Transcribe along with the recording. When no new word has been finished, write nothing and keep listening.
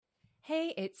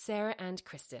Hey, it's Sarah and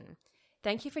Kristen.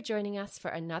 Thank you for joining us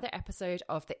for another episode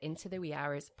of the Into the Wee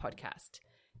Hours podcast.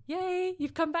 Yay,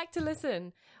 you've come back to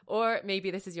listen. Or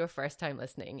maybe this is your first time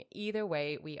listening. Either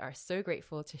way, we are so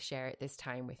grateful to share this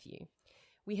time with you.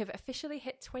 We have officially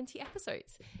hit 20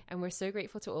 episodes, and we're so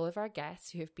grateful to all of our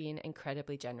guests who have been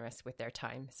incredibly generous with their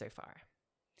time so far.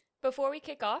 Before we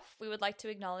kick off, we would like to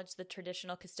acknowledge the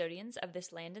traditional custodians of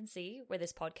this land and sea where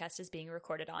this podcast is being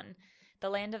recorded on, the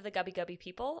land of the Gubbi Gubbi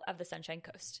people of the Sunshine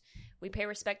Coast. We pay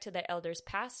respect to their elders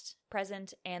past,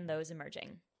 present, and those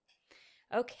emerging.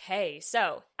 Okay,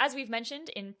 so as we've mentioned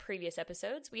in previous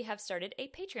episodes, we have started a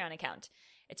Patreon account.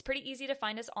 It's pretty easy to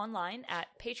find us online at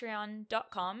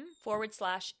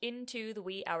patreon.com/Into the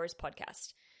Wee Hours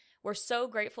podcast. We're so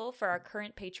grateful for our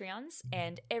current Patreons,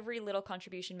 and every little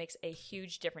contribution makes a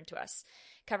huge difference to us,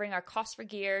 covering our costs for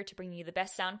gear to bring you the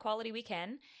best sound quality we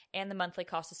can, and the monthly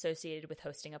costs associated with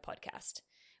hosting a podcast.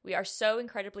 We are so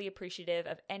incredibly appreciative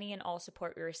of any and all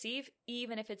support we receive,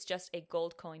 even if it's just a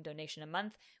gold coin donation a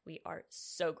month. We are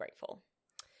so grateful.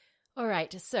 All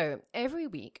right, so every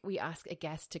week we ask a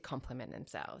guest to compliment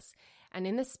themselves. And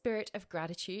in the spirit of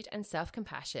gratitude and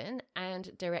self-compassion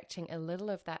and directing a little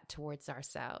of that towards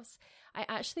ourselves, I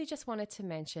actually just wanted to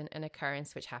mention an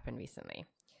occurrence which happened recently.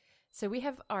 So we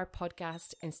have our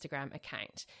podcast Instagram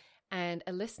account, and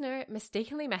a listener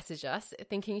mistakenly messaged us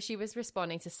thinking she was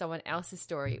responding to someone else's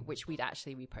story, which we'd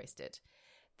actually reposted.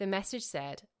 The message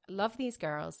said, "Love these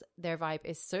girls. Their vibe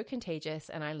is so contagious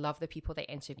and I love the people they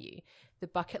interview. The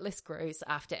bucket list grows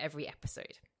after every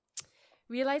episode."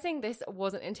 Realizing this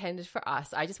wasn't intended for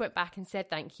us, I just went back and said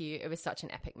thank you. It was such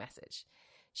an epic message.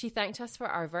 She thanked us for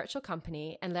our virtual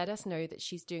company and let us know that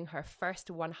she's doing her first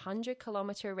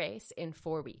 100-kilometer race in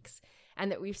 4 weeks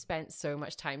and that we've spent so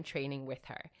much time training with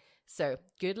her. So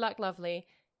good luck, lovely.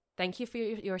 Thank you for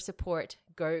your support.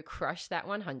 Go crush that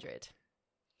 100.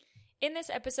 In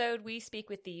this episode, we speak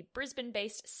with the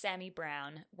Brisbane-based Sammy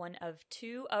Brown, one of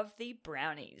two of the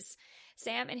Brownies.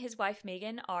 Sam and his wife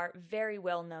Megan are very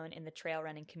well known in the trail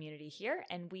running community here,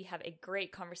 and we have a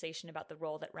great conversation about the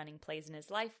role that running plays in his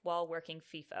life while working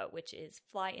FIFO, which is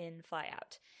fly in, fly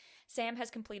out. Sam has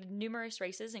completed numerous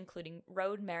races, including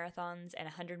road marathons and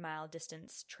 100-mile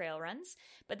distance trail runs,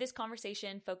 but this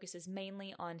conversation focuses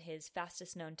mainly on his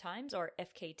fastest known times, or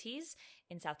FKTs,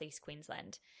 in southeast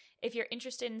Queensland. If you're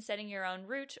interested in setting your own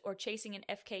route or chasing an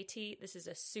FKT, this is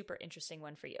a super interesting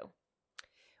one for you.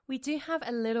 We do have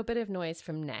a little bit of noise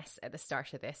from Ness at the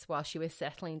start of this while she was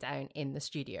settling down in the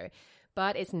studio,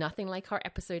 but it's nothing like our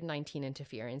episode 19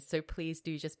 interference, so please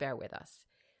do just bear with us.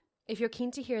 If you're keen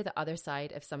to hear the other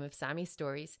side of some of Sammy's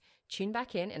stories, tune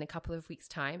back in a couple of weeks'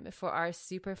 time for our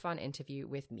super fun interview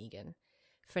with Megan.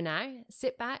 For now,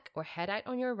 sit back or head out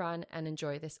on your run and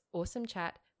enjoy this awesome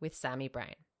chat with Sammy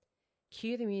Brown.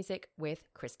 Cue the music with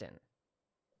Kristen.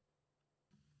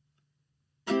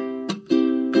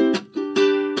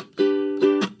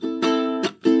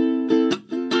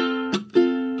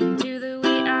 Into the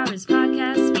Wee Hours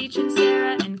podcast featuring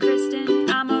Sarah and Kristen.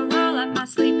 I'ma roll up my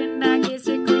sleeping bag, is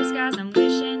it clear skies I'm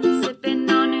wishing, sipping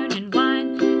on noon and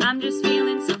wine. I'm just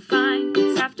feeling so fine.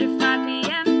 It's after 5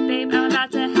 p.m., babe, I'm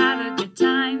about to have a good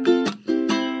time.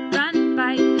 Run,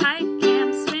 bike, hike,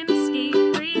 camp, swim, ski,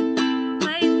 breathe,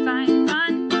 play, find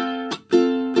fun.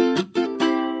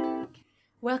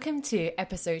 Welcome to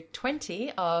episode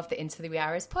 20 of the Into the Wee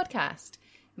Hours podcast.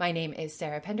 My name is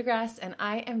Sarah Pendergrass, and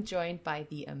I am joined by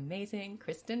the amazing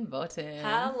Kristen Botten.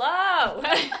 Hello!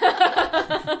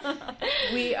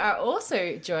 We are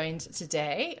also joined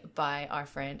today by our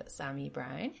friend Sammy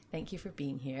Brown. Thank you for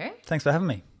being here. Thanks for having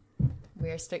me.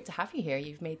 We're stoked to have you here.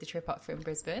 You've made the trip up from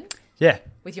Brisbane. Yeah.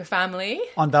 With your family.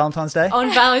 On Valentine's Day.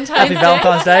 On Valentine's Happy Day.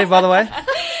 Valentine's Day, by the way.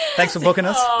 Thanks for booking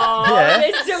us. Oh, yeah.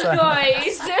 it's so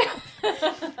nice.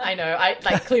 I know.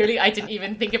 Clearly I didn't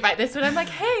even think about this when I'm like,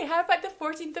 hey, how about the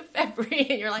 14th of February?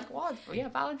 And you're like, what? Yeah,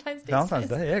 Valentine's Day. Valentine's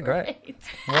Day, yeah, great.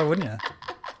 Why wouldn't you?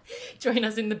 Join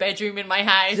us in the bedroom in my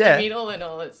house. Yeah. I mean, all in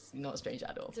all, it's not strange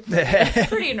at all. It's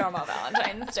pretty normal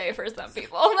Valentine's Day for some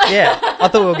people. Yeah, I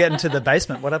thought we were getting to the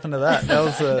basement. What happened to that? That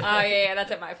was Oh, yeah,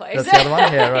 that's at my place. That's the other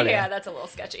one? Yeah, right. Yeah, that's a little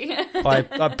sketchy. I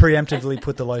preemptively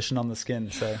put the lotion on the skin,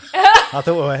 so I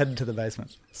thought we were heading to the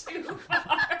basement. Too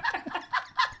far.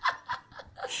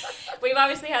 We've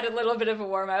obviously had a little bit of a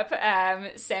warm-up.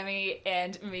 Sammy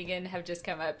and Megan have just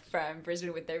come up from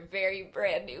Brisbane with their very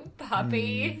brand new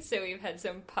puppy. So we've had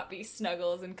some puppy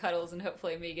snuggles and cuddles, and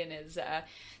hopefully Megan is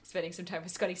spending some time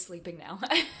with Scotty sleeping now.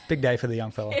 Big day for the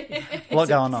young fella. A lot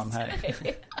going on,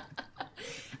 hey.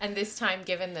 And this time,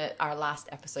 given that our last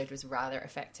episode was rather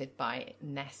affected by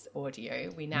Ness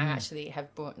audio, we now actually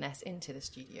have brought Ness into the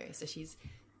studio. So she's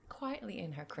quietly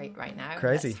in her crate right now.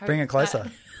 Crazy. Let's hope Bring it closer.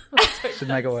 that- Should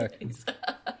make it work.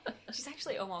 She's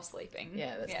actually almost sleeping.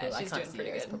 Yeah, that's cool. She's doing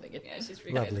pretty good. Probably good. Yeah, she's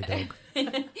pretty Lovely good.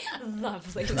 dog.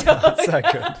 Lovely dog. So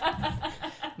good.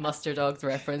 Muster Dogs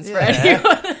reference for Yeah.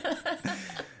 anyone.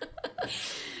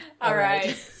 All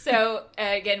right. So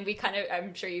again,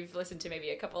 I'm sure you've listened to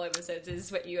maybe a couple episodes,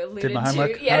 is what you alluded Did my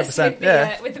homework, to. Yes,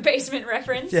 100%, with the basement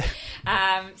reference. Yeah.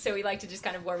 So we like to just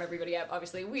kind of warm everybody up.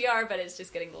 Obviously we are, but it's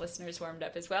just getting the listeners warmed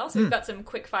up as well. So we've got some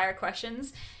quick fire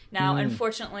questions. Now,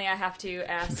 unfortunately, I have to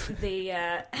ask the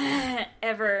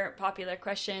ever popular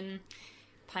question: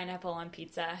 pineapple on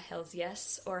pizza, hell's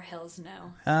yes or hell's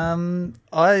no?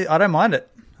 I don't mind it.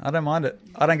 I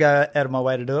don't go out of my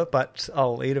way to do it, but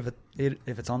I'll eat if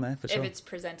it's on there for sure. If it's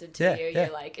presented to you, you're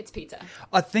like, it's pizza.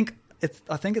 I think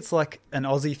it's like an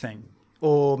Aussie thing,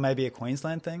 or maybe a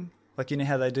Queensland thing. Like, you know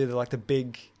how they do the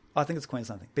big. I think it's a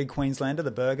Queensland thing. Big Queenslander,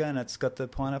 the burger, and it's got the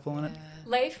pineapple in it.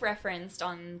 Leif referenced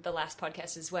on the last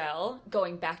podcast as well,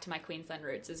 going back to my Queensland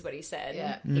roots, is what he said.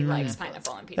 Yeah. He likes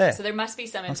pineapple on pizza. Yeah. So there must be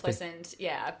some implicit.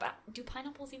 Yeah, but do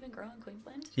pineapples even grow in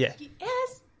Queensland? Yeah.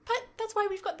 Yes, but that's why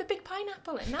we've got the big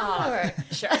pineapple in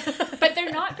Sure. But they're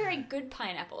not very good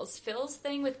pineapples. Phil's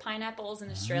thing with pineapples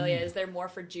in Australia is they're more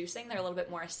for juicing. They're a little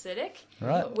bit more acidic.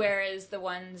 Right. Whereas the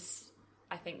ones,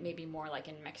 I think maybe more like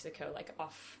in Mexico, like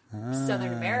off South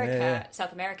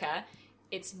America,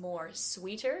 it's more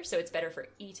sweeter, so it's better for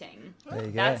eating. There you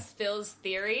go. That's Phil's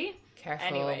theory.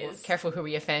 Careful who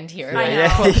we offend here. I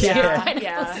know.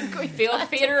 Yeah.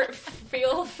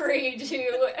 Feel free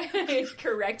to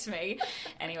correct me.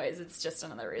 Anyways, it's just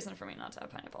another reason for me not to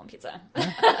have pineapple on pizza.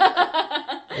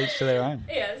 Each to their own.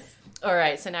 Yes. All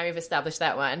right, so now we've established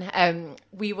that one.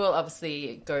 We will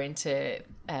obviously go into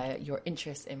your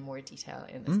interests in more detail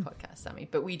in this podcast, Sammy,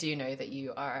 but we do know that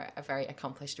you are a very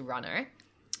accomplished runner.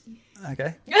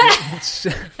 Okay.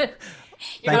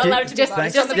 You're not allowed to be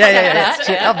Thanks. modest.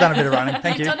 I've done a bit of running.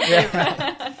 Thank you.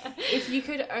 If you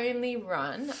could only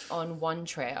run on one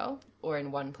trail or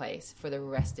in one place for the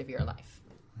rest of your life,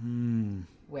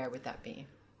 where would that be?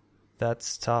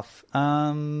 That's tough.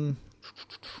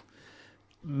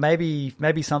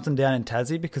 Maybe something down in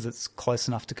Tassie because it's close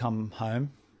enough to come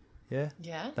home. Yeah.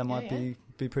 Yeah. That might be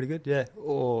pretty good. Yeah.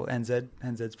 Or NZ.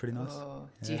 NZ's pretty nice. Oh.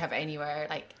 Do you have anywhere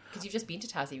because you've just been to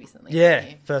Tassie recently? Yeah.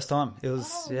 First time. It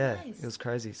was nice. It was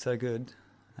crazy. So good.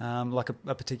 Like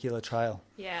a particular trail.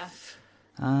 Yeah.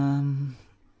 I'm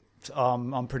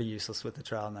pretty useless with the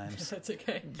trail names. That's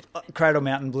okay. Cradle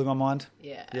Mountain blew my mind.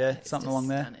 Yeah. Yeah. It's Something just along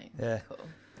there. stunning. Yeah. Cool.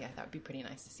 Yeah, that would be pretty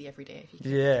nice to see every day if you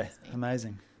could. Yeah.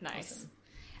 Amazing. Nice.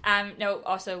 Awesome. No,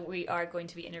 also we are going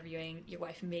to be interviewing your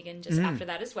wife Megan just after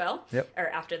that as well. Yep. Or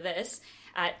after this.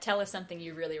 Tell us something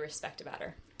you really respect about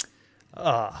her.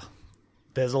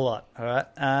 There's a lot. All right.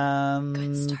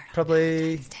 Good start.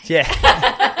 Probably. Yeah.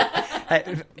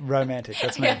 Hey, romantic.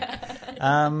 That's me.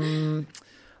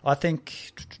 I think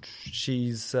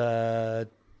she's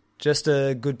just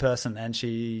a good person,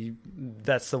 and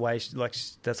that's the way she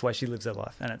lives her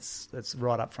life, and it's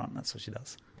right up front. That's what she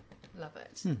does. Love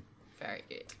it. Very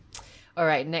good. All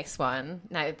right, next one.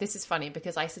 Now, this is funny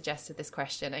because I suggested this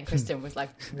question and Kristen was like,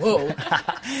 whoa.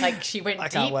 She went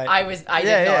deep. Can't wait. I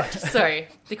did not. So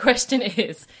the question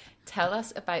is, tell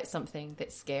us about something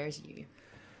that scares you.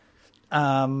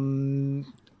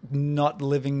 Not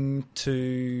living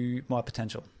to my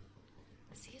potential.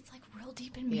 See, it's like real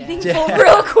deep and meaningful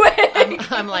real quick.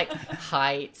 I'm like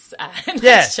heights and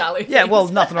shallow things. Yeah, well,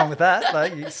 nothing wrong with that.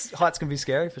 Heights can be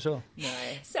scary for sure. No.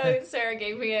 So Sarah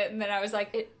gave me it, and then I was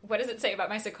like, what does it say about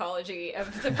my psychology?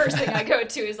 Of the first thing I go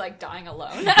to is like dying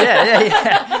alone.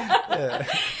 Yeah.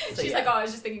 She's like, I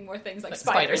was just thinking more things like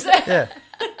spiders. Yeah.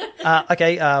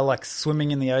 Okay, like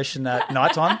swimming in the ocean at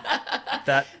nighttime.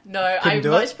 No, I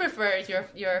much prefer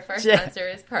your first answer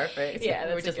is perfect. Yeah,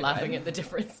 we were just laughing at the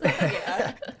difference.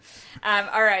 Yeah.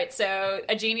 All right, so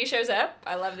a genie shows up.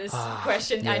 I love this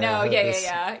question. I know.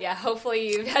 Yeah. Hopefully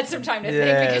you've had some time to think.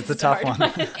 Yeah, because it's a tough one.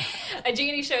 A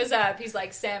genie shows up. He's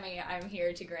like, Sammy, I'm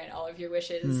here to grant all of your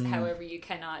wishes. However, you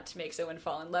cannot make someone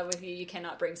fall in love with you. You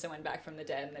cannot bring someone back from the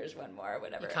dead. And there's one more,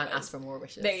 whatever. You can't ask for more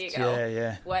wishes. There you go.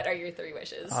 Yeah. What are your 3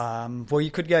 wishes? Well,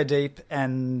 you could go deep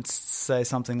and say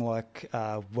something like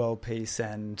world peace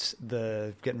and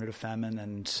the getting rid of famine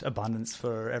and abundance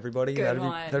for everybody. Good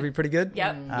That'd be pretty good.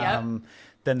 Yep.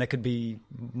 Then there could be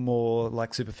more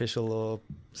like superficial or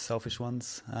selfish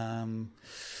ones.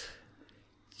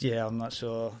 Yeah, I'm not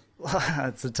sure.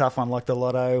 It's a tough one, like the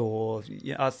lotto, or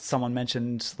someone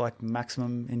mentioned like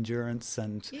maximum endurance,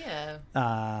 and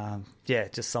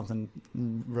just something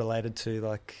related to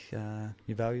like your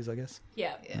values, I guess.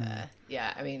 Yeah.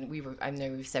 I mean, I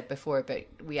know we've said before, but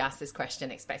we asked this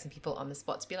question expecting people on the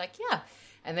spot to be like, yeah.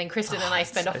 And then Kristen and I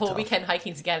spent a whole weekend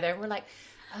hiking together, and we're like,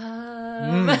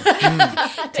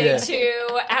 day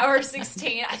 2, hour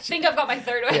 16. I think I've got my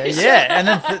third wish. Yeah, and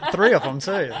then 3 of them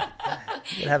too.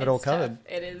 You have it all covered.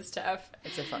 Tough. It is tough.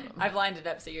 It's a fun one. I've lined it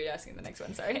up, so you're asking the next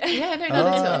one. Sorry. Yeah, no,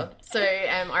 not at all. So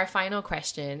our final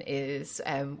question is: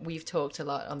 we've talked a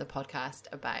lot on the podcast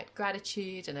about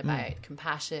gratitude and about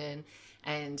compassion,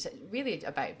 and really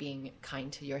about being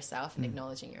kind to yourself and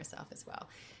acknowledging yourself as well.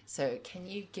 So can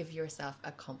you give yourself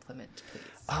a compliment, please?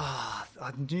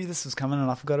 I knew this was coming and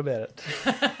I forgot about it.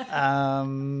 That's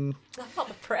not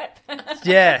the prep.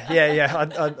 Yeah.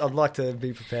 I'd like to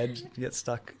be prepared to get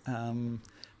stuck.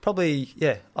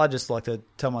 Probably, I just like to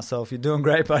tell myself, you're doing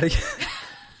great, buddy.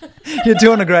 You're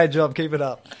doing a great job. Keep it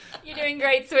up. You're doing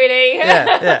great, sweetie.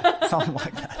 Yeah. Something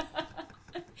like that.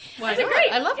 That's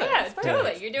great. I love it. Yeah,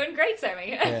 totally. You're doing great, Sammy.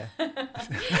 Yeah.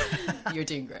 You're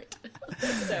doing great.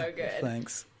 So good.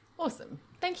 Thanks. Awesome.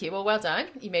 Thank you. Well done.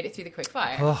 You made it through the quick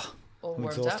fire. Oh, All I'm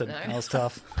warmed exhausted. up now. That was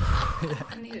tough.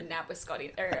 I need a nap with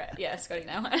Scotty. Scotty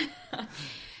now.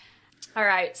 All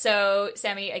right. So,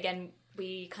 Sammy, again,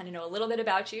 we kind of know a little bit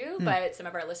about you, but some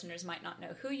of our listeners might not know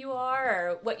who you are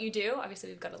or what you do. Obviously,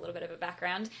 we've got a little bit of a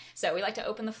background. So we like to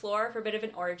open the floor for a bit of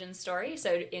an origin story.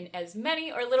 So in as many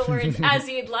or little words as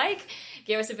you'd like,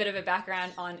 give us a bit of a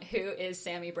background on who is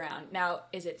Sammy Brown. Now,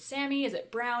 is it Sammy? Is it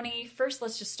Brownie? First,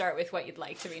 let's just start with what you'd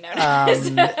like to be known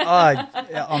as.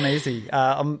 I'm easy.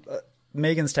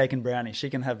 Megan's taken Brownie. She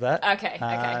can have that.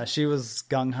 Okay. She was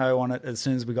gung-ho on it as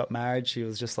soon as we got married. She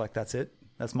was just like, that's it.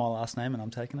 That's my last name and I'm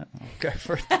taking it. I'll go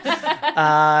for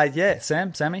it.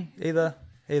 Sammy, either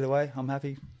way, I'm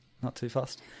happy. Not too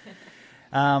fussed.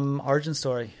 Origin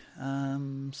story.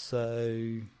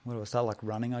 So where do I start? Like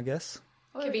running, I guess.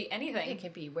 It could be anything. It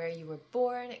could be where you were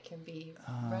born. It can be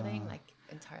running, like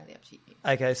entirely up to you.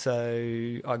 Okay,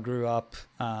 so I grew up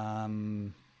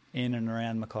in and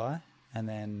around Mackay, and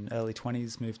then early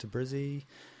 20s moved to Brisbane.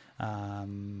 I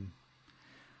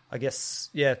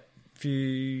guess, few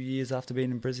years after being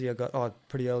in Brisbane,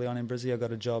 pretty early on in Brisbane, I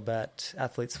got a job at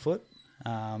Athlete's Foot,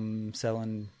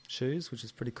 selling shoes, which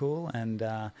is pretty cool. And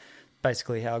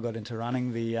basically how I got into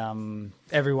running,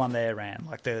 everyone there ran.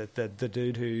 Like the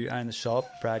dude who owned the shop,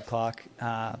 Brad Clark,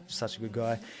 such a good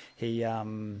guy. He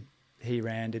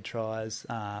ran, did tries.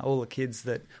 All the kids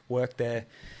that worked there,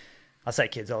 I say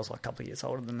kids, I was like a couple of years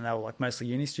older than them. They were like mostly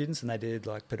uni students, and they did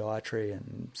like podiatry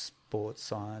and sports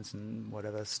science and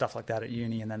whatever, stuff like that at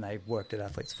uni, and then they worked at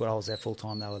Athlete's Foot. I was there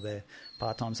full-time, they were there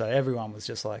part-time. So everyone was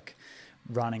just like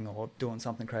running or doing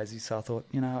something crazy. So I thought,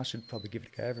 I should probably give it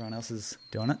a go. Everyone else is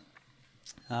doing it.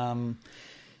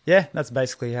 That's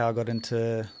basically how I got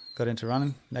into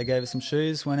running. They gave us some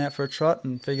shoes, went out for a trot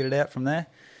and figured it out from there.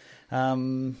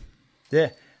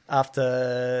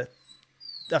 After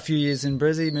a few years in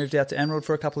Brisbane, moved out to Emerald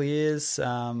for a couple of years.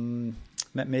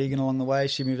 Met Megan along the way.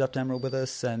 She moved up to Emerald with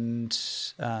us, and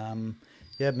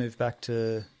moved back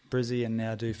to Brisbane and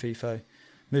now do FIFO.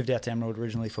 Moved out to Emerald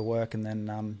originally for work, and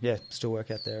then still work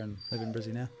out there and live in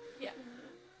Brisbane now.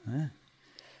 Yeah.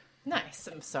 Nice.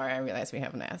 I'm sorry, I realised we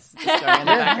haven't asked the story in the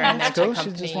background. That's cool.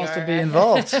 She just wants to be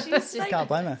involved. She's just can't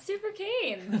blame her. Super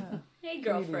keen. Hey,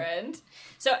 girlfriend.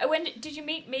 So when did you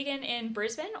meet Megan in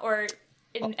Brisbane or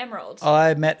in Emerald?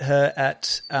 I met her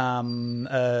at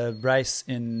a race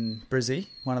in Brizzy,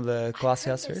 one of the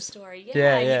Glasshouse series. Story.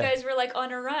 Yeah, you guys were like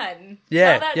on a run.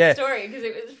 Yeah, Tell that story because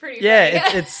it was pretty funny.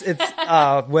 it's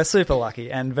we're super lucky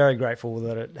and very grateful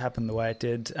that it happened the way it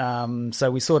did.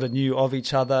 So we sort of knew of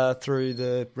each other through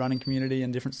the running community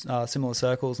and different similar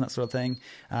circles and that sort of thing.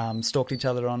 Stalked each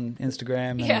other on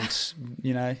Instagram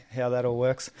and how that all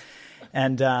works.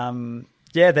 And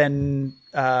then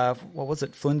what was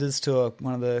it? Flinders Tour,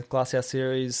 one of the Glasshouse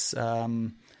series.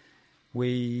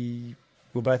 We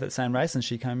were both at the same race, and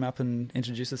she came up and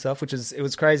introduced herself, it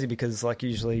was crazy because like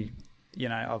usually,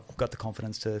 I've got the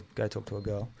confidence to go talk to a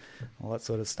girl, all that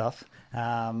sort of stuff.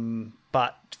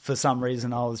 But for some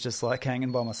reason, I was just like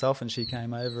hanging by myself, and she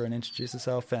came over and introduced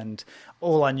herself, and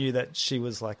all I knew that she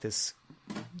was like this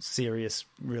serious,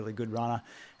 really good runner,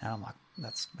 and I'm like,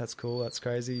 that's cool, that's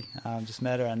crazy. Just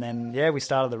met her, and then we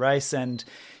started the race, and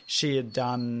she had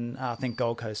done I think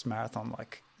Gold Coast Marathon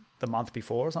like the month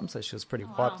before or something, so she was pretty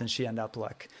hyped, and she ended up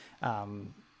like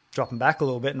dropping back a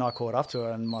little bit, and I caught up to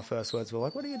her, and my first words were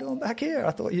like, what are you doing back here?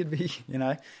 I thought you'd be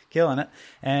killing it.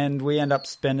 And we end up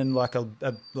spending like a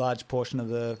large portion of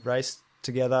the race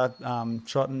together,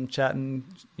 trotting, chatting,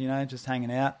 just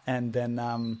hanging out, and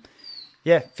then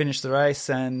finished the race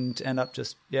and end up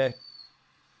just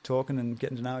talking and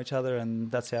getting to know each other,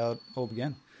 and that's how it all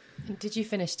began. Did you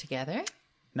finish together?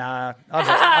 Nah,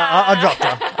 I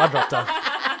dropped her.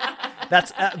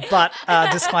 That's but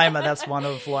disclaimer, that's one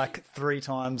of like 3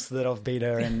 times that I've beat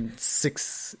her in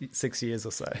six years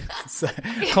or so. So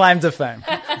claim to fame.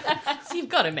 So you've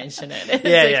got to mention it.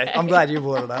 Yeah. I'm glad you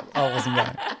brought it up. I wasn't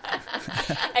going.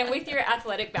 And with your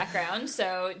athletic background,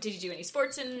 so did you do any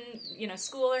sports in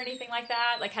school or anything like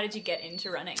that? Like, how did you get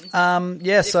into running? So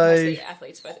mostly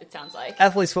athlete's foot, it sounds like.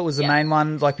 Athlete's foot was the main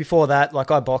one. Like before that, like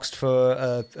I boxed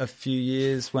for a few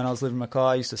years when I was living in Mackay.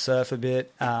 I used to surf a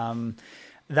bit.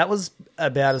 That was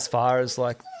about as far as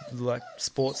like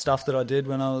sports stuff that I did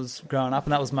when I was growing up,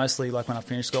 and that was mostly like when I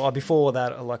finished school. Before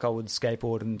that, like I would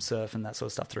skateboard and surf and that sort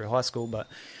of stuff through high school. But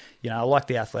I liked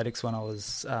the athletics when I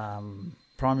was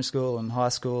primary school and high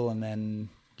school, and then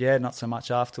not so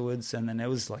much afterwards. And then it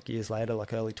was like years later,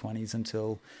 like early 20s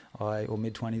or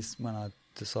mid 20s when I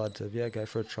decided to go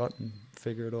for a trot and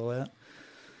figure it all out.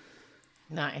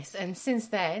 Nice. And since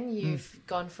then, you've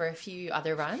gone for a few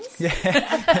other runs? Yeah,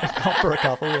 gone for a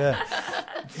couple,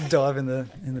 Dive in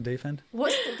the deep end.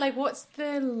 What's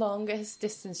the longest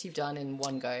distance you've done in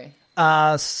one go?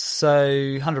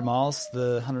 So 100 miles,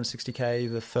 the 160k,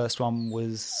 the first one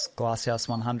was Glasshouse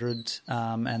 100,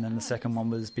 and then the second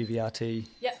one was BVRT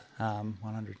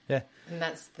 100, And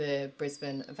that's the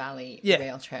Brisbane Valley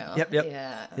Rail Trail. Yep.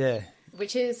 Yeah.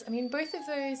 Which is, both of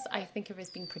those I think of as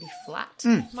being pretty flat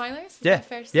milers. Is that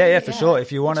fair to say? Yeah, for sure.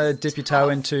 If you want to dip your toe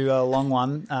into a long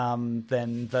one,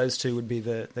 then those two would be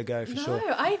the go for sure.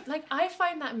 No, I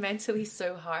find that mentally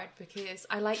so hard because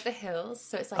I like the hills.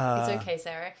 So it's like, it's okay,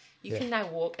 Sarah. You can now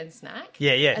walk and snack.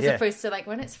 As opposed to like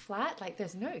when it's flat, like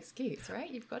there's no excuse, right?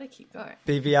 You've got to keep going.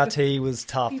 BVRT was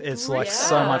tough. It's like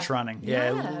so much running.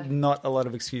 Yeah, not a lot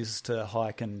of excuses to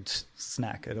hike and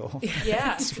snack at all.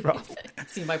 Yeah. It's rough.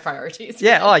 See my priorities.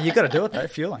 Yeah, you got to do it though,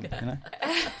 fueling,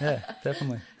 Yeah,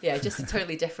 definitely. Yeah, just a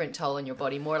totally different toll on your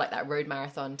body, more like that road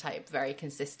marathon type, very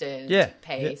consistent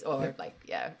pace or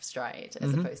stride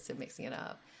as opposed to mixing it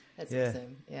up. That's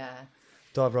awesome. Yeah.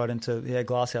 Dive right into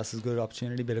Glasshouse is a good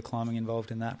opportunity, bit of climbing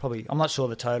involved in that. Probably, I'm not sure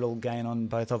the total gain on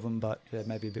both of them, but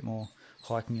maybe a bit more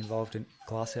hiking involved in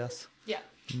Glasshouse. Yeah,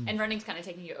 and running's kind of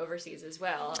taking you overseas as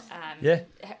well.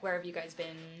 Where have you guys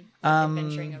been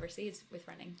venturing overseas with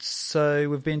running? So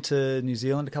we've been to New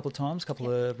Zealand a couple of times, a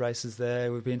couple of races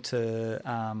there. We've been to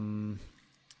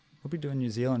we'll be doing New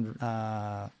Zealand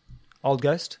Old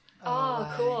Ghost.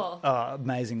 Oh, cool.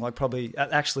 Amazing. Like probably,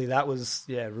 actually that was,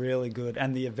 really good.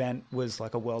 And the event was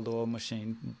like a well-oiled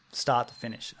machine, start to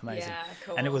finish. Amazing. Yeah,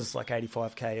 cool. And it was like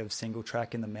 85k of single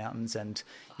track in the mountains, and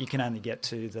you can only get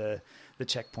to the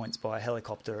checkpoints by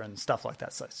helicopter and stuff like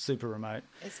that. So super remote.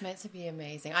 It's meant to be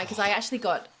amazing. Because I actually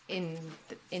got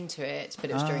into it,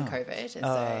 but it was during COVID, and so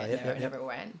I never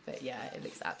went. But it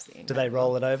looks absolutely incredible. Do they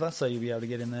roll it over so you'll be able to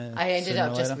get in there? I ended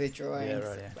up just later? withdrawing.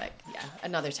 Yeah, right,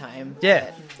 another time. Yeah,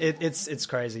 it's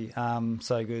crazy.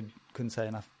 So good. Couldn't say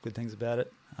enough good things about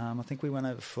it. I think we went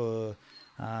over for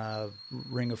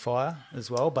Ring of Fire as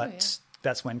well, but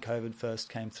that's when COVID first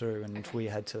came through, and we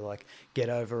had to like get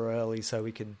over early so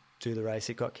we could do the race.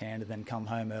 It got canned and then come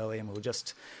home early, and we were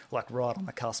just like right on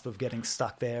the cusp of getting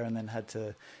stuck there, and then had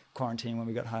to quarantine when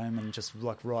we got home, and just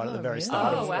like right at the very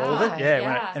start of all of it.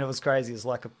 And it was crazy. It was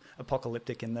like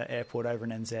apocalyptic in the airport over in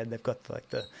NZ. They've got like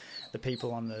the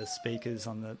people on the speakers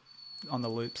on the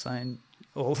loop saying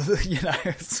all of the,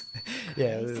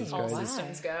 it was all crazy.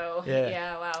 systems go.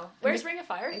 Yeah. Wow. Where's Ring of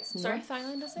Fire? It's North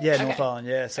Island, is it? Yeah, North Island.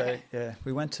 Yeah, so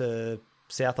we went to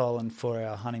South Island for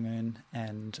our honeymoon,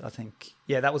 and I think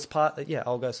that was part.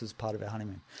 Old Ghost was part of our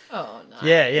honeymoon. Oh, nice.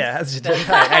 Yeah, as you do.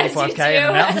 85k in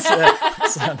the mountains.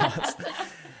 So nice.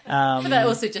 But that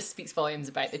also just speaks volumes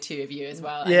about the two of you as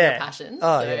well, and your passions.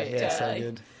 Oh, so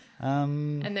good.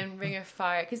 And then Ring of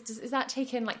Fire, because is that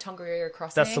taken like Tongariro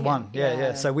crossing? That's the one.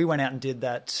 Yeah. So we went out and did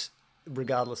that.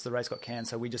 Regardless, the race got canned,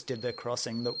 so we just did the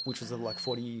crossing, which was a like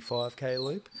 45k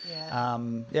loop.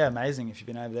 Amazing. If you've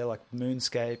been over there, like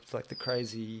moonscaped, like the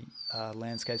crazy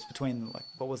landscapes between like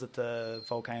the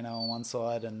volcano on one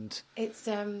side, and it's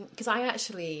because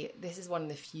this is one of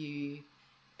the few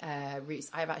routes.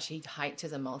 I've actually hiked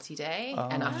as a multi-day,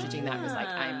 and after doing that, I was like,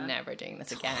 I'm never doing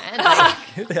this again.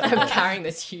 I'm carrying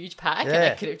this huge pack, and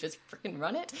I could have just freaking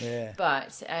run it. Yeah.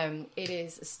 But it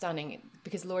is stunning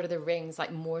because Lord of the Rings,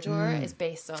 like Mordor, is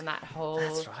based on that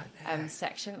whole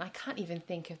section. And I can't even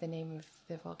think of the name of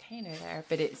the volcano there,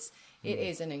 but it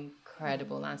is an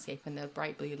incredible landscape, and the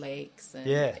bright blue lakes, and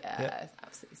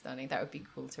absolutely stunning. That would be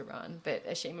cool to run, but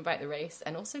a shame about the race,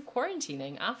 and also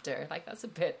quarantining after. Like, that's a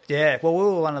bit. Yeah, well, we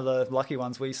were one of the lucky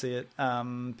ones. We see it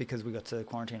because we got to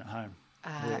quarantine at home.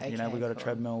 We got a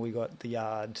treadmill, we got the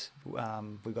yard,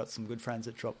 we got some good friends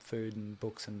that dropped food and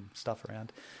books and stuff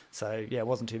around. So yeah, it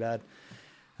wasn't too bad.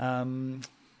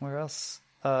 Where else?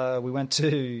 We went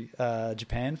to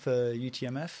Japan for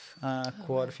UTMF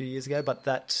quite a few years ago, but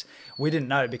that we didn't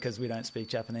know because we don't speak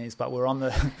Japanese. But we're on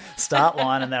the start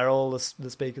line, and they're all the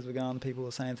speakers were going. People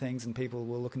were saying things, and people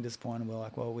were looking disappointed. We're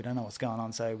like, well, we don't know what's going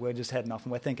on, so we're just heading off,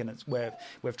 and we're thinking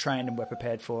we've trained and we're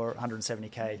prepared for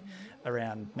 170k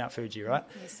around Mount Fuji, right?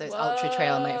 So it's Ultra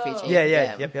Trail Mount Fuji.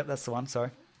 Yeah. Yep, that's the one. Sorry.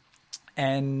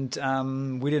 And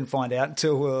we didn't find out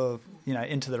until we were,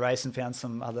 into the race and found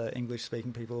some other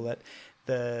English-speaking people that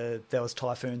there was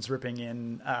typhoons ripping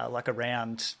in like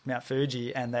around Mount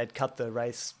Fuji, and they'd cut the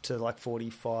race to like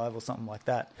 45 or something like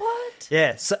that. What?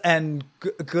 Yeah, so, and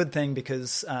a good thing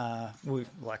because we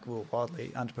were wildly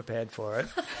underprepared for it.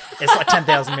 It's like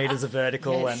 10,000 metres of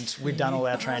vertical, and we'd done all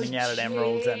our training out at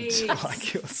Emerald, and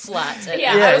like it was flat.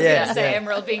 I was going to say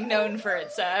Emerald being known for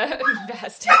its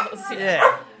vast hills.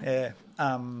 Yeah.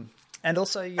 And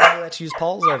also, you're not allowed to use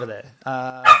poles over there.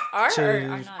 Are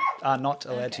not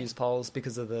allowed to use poles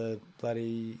because of the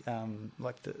bloody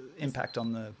the impact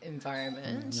on the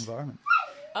environment.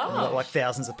 Oh, got, like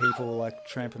thousands of people like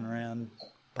tramping around,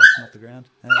 busting up the ground.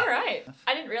 Yeah. All right,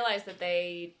 I didn't realize that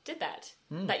they did that.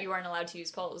 That you weren't allowed to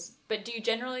use poles. But do you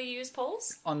generally use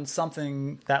poles on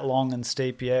something that long and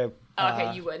steep? Yeah.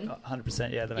 Okay, you would.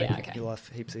 100%. Yeah, that make your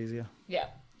life heaps easier.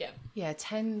 Yeah,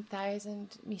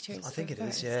 10,000 meters. I think it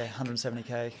is. Yeah,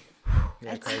 170k.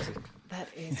 Yeah, crazy. That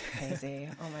is crazy.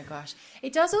 Oh my gosh.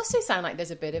 It does also sound like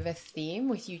there's a bit of a theme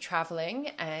with you traveling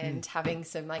and having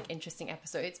some like interesting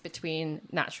episodes between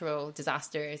natural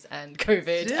disasters and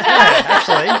COVID. Yeah,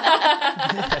 actually.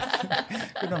 Yeah.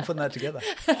 Good on putting that together.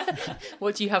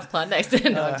 What do you have planned next?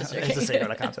 No, I'm just joking. It's a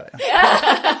secret, I can't tell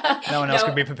you. No one else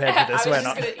could be prepared for this. We're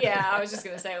not. I was just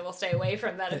going to say we'll stay away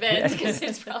from that event because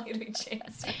it's probably going to be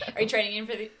changed. Are you training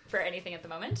in for anything at the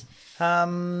moment?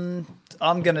 I'm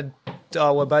going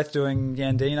to... we're both doing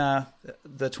Yandina,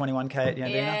 the 21k at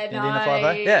Yandina. Yeah, Yandina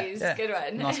nice. 50. Yeah. Good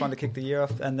one. Nice one to kick the year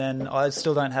off. And then I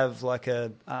still don't have like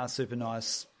a super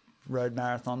nice road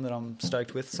marathon that I'm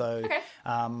stoked with. So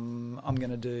I'm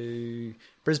going to do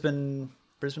Brisbane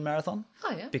Marathon.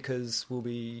 Oh, yeah. Because we'll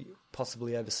be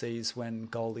possibly overseas when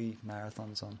Goldie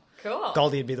Marathon's on. Cool.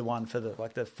 Goldie would be the one for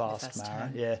the fast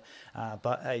marathon. Yeah.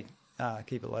 But hey,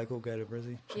 keep it local, go to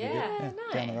Brisbane. Nice.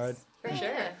 Down the road. For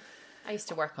sure. I used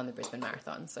to work on the Brisbane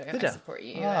Marathon, so I support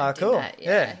you. Cool. That.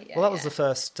 Yeah. Well, that was the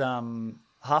first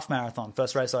half marathon.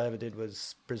 First race I ever did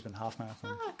was Brisbane half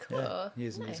marathon. Oh, cool. Yeah,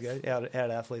 years and years ago, out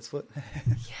at Athlete's Foot.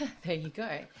 Yeah, there you go.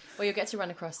 Well, you'll get to run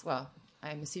across,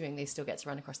 I'm assuming they still get to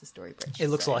run across the Story Bridge. It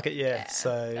looks like it, yeah.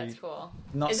 So that's cool.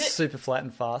 Not super flat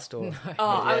and fast. Or, no.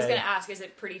 I was going to ask, is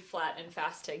it pretty flat and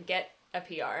fast to get a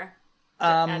PR?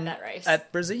 At that race.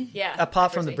 At Brizzy? Yeah.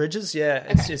 Apart from the bridges,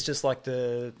 it's just like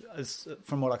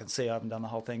from what I can see, I haven't done the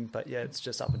whole thing, but yeah, it's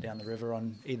just up and down the river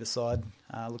on either side.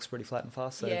 Looks pretty flat and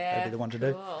fast, so that'd be the one to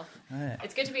do. Yeah.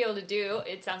 It's good to be able to do.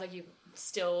 It sounds like you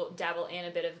still dabble in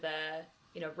a bit of the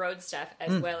road stuff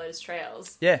as well as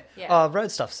trails. Yeah.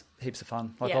 Road stuff's heaps of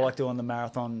fun. Like I like doing the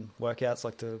marathon workouts,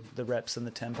 like the reps and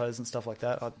the tempos and stuff like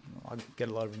that. I get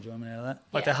a lot of enjoyment out of that.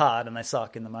 Like they're hard and they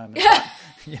suck in the moment, but,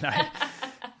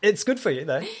 it's good for you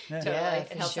though. Yeah. Totally.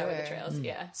 It helps out with the trails.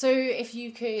 Yeah. So if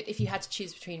you had to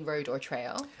choose between road or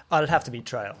trail, I'd have to be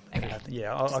trail. Okay.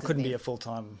 I couldn't be a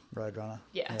full-time road runner.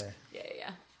 Yeah.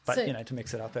 But to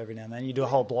mix it up every now and then, you do a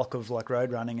whole block of like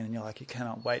road running, and you're like, you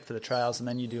cannot wait for the trails, and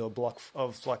then you do a block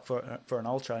of like for an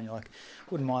ultra, and you're like,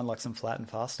 wouldn't mind like some flat and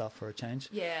fast stuff for a change.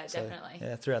 Yeah, definitely.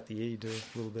 Yeah, throughout the year you do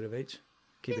a little bit of each.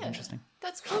 Keep it interesting.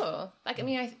 That's cool. Like, I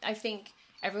mean, I think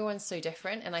everyone's so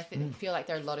different, and I feel like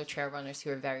there are a lot of trail runners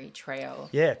who are very trail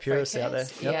purists out there.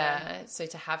 Yep. Yeah, so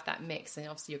to have that mix, and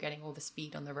obviously you're getting all the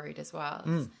speed on the road as well.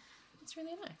 It's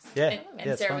really nice.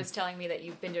 And Sarah was telling me that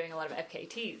you've been doing a lot of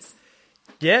FKTs.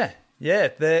 Yeah.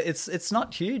 It's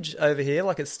not huge over here.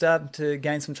 Like, it's starting to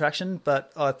gain some traction,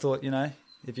 but I thought,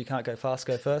 if you can't go fast,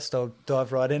 go first. I'll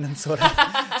dive right in and sort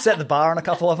of set the bar on a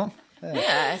couple of them.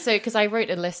 Yeah, so because I wrote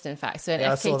a list, in fact. So an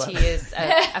Yeah, I saw FKT that. is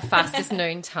a fastest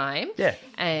known time. Yeah.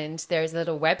 And there's a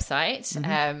little website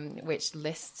which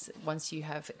lists once you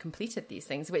have completed these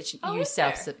things, which you is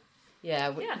there?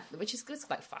 which is it's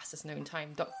like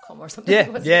fastestknowntime.com or something. Yeah,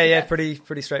 wasn't yeah, it? yeah.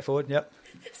 Pretty straightforward. Yep.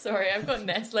 Sorry, I've got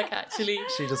Ness like actually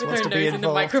She just with wants her to be nose in the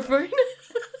involved. microphone.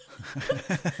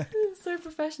 So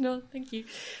professional, thank you.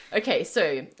 Okay,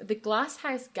 so the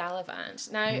Glasshouse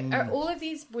Gallivant. Now, are all of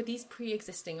these were these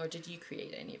pre-existing, or did you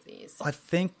create any of these? I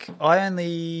think I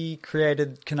only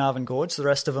created Carnarvon Gorge. The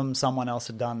rest of them someone else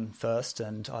had done first,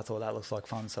 and I thought that looks like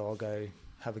fun, so I'll go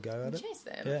have a go at it. Chase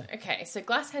them. Yeah. Okay, so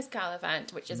Glasshouse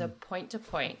Gallivant, which is a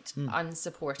point-to-point,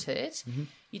 unsupported.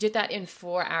 You did that in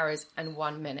 4 hours and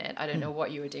 1 minute. I don't know what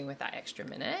you were doing with that extra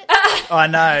minute. I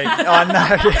know.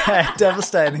 Yeah,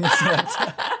 devastating, isn't it?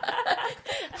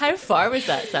 How far was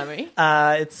that, Sammy?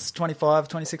 It's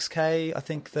 26k, I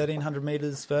think 1,300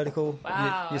 metres vertical.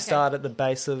 Wow, You okay. start at the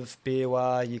base of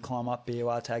Biawar, you climb up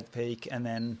Biawar, tag peak, and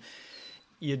then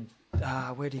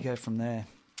where do you go from there?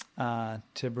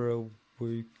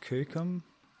 Tiburawukukum?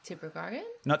 Tibragargan?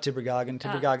 Not Tibragargan,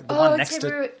 Tibragargan. The one next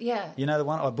to... Yeah. You know the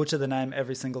one? I butcher the name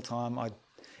every single time.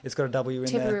 It's got a W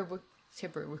in there.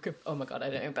 Tiburawukup. Oh my god, I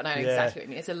don't know, but I know Yeah. exactly what you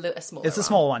mean. It's a smaller It's a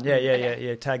small one, yeah.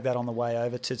 Okay. Tag that on the way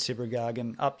over to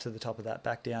Tibragargan, up to the top of that,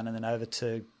 back down, and then over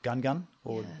to Gungun,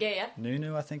 or Yeah.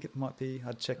 Nunu, I think it might be.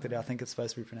 I checked it out. I think it's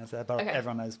supposed to be pronounced that, but Okay.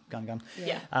 everyone knows Gungun.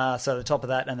 Yeah. So the top of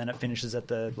that, and then it finishes at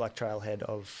the trailhead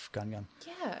of Gungun.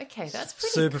 Yeah, okay, that's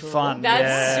pretty Super cool. fun. That's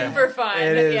yeah. super fun.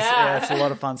 It is. Yeah. It's a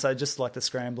lot of fun. So just like the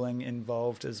scrambling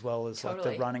involved, as well as like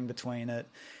Totally. the running between it.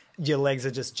 Your legs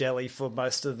are just jelly for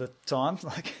most of the time.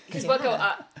 Like, Because what go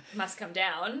up must come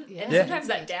down, and Yeah. sometimes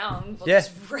that down will Yeah.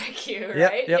 just wreck you,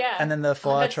 Yep, right? yep. Yeah. And then the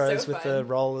fire that's so trails with the fun.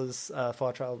 rollers,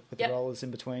 fire trail with Yep. the rollers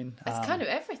in between. It's kind of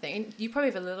everything. And you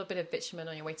probably have a little bit of bitumen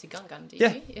on your way to Gungun, do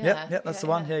Yeah, you? yeah, that's the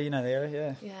one. Yeah, you know the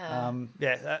area.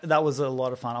 Yeah. That was a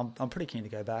lot of fun. I'm pretty keen to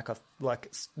go back.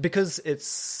 Because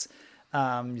it's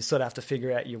you sort of have to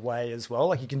figure out your way as well.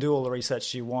 Like you can do all the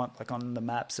research you want, like on the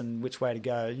maps and which way to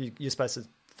go. You're supposed to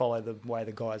follow the way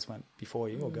the guys went before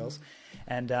you or girls.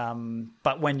 And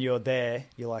but when you're there,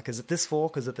 you're like, is it this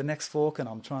fork? Is it the next fork? And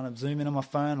I'm trying to zoom in on my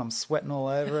phone. I'm sweating all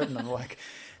over it, and I'm like.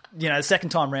 The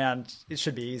second time round, it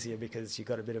should be easier because you've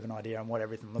got a bit of an idea on what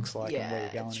everything looks like and where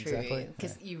you're going true. exactly.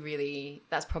 Because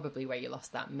that's probably where you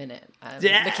lost that minute.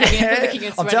 Yeah. Looking and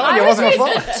I'm sweating. telling you, it I wasn't would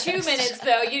my say fault. it's 2 minutes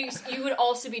though. You would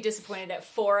also be disappointed at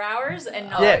 4 hours and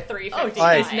not Yeah.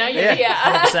 3:59. Now you're- Yeah,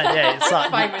 100%. Yeah, it's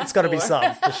sub. Fine with It's got to be 4.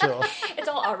 sub for sure. It's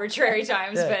all arbitrary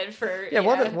times, Yeah. but for Yeah,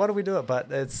 what do we do it? But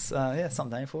it's something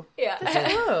to aim for. yeah.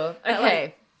 Oh,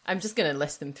 okay. I'm just going to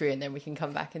list them through and then we can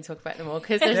come back and talk about them all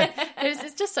because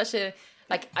it's just such a...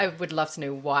 Like, I would love to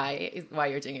know why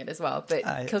you're doing it as well. But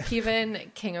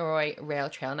Kilkeevan, Kingaroy Rail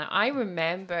Trail. Now, I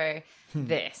remember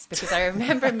this because I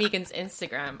remember Megan's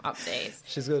Instagram updates.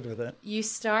 She's good with it. You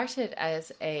started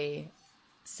as a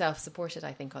self-supported,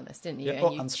 I think, on this, didn't you? Yeah. And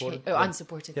Oh, you unsupported. Oh, Yeah.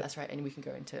 unsupported, Yep. that's right. And we can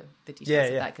go into the details Yeah,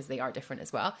 of yeah. that because they are different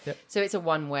as well. Yep. So it's a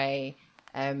one-way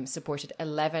supported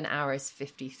 11 hours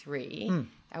 53.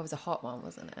 That was a hot one,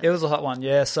 wasn't it? It was a hot one,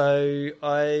 yeah. So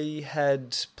I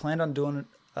had planned on doing it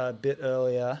a bit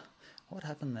earlier. What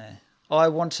happened there? I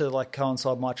want to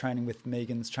coincide my training with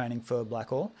Megan's training for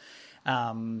Blackall.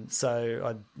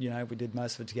 So we did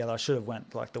most of it together. I should have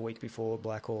went the week before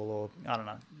Blackall, or I don't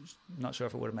know. Not sure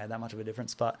if it would have made that much of a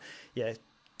difference, but yeah,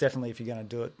 definitely if you're going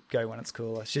to do it, go when it's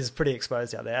cooler. She's pretty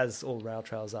exposed out there, as all rail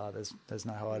trails are. There's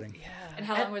no hiding. Yeah. And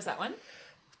how long was that one?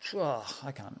 Oh,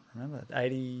 I can't remember.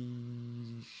 80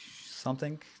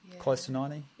 something, close to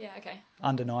 90, Yeah, okay.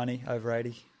 under 90, over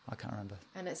 80. I can't remember.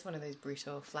 And it's one of those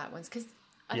brutal flat ones because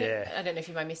Yeah. I don't know if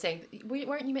you mind me saying,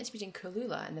 weren't you meant to be doing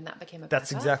Kulula and then that became a That's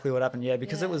backup? exactly what happened, yeah,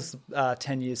 because Yeah. it was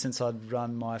 10 years since I'd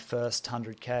run my first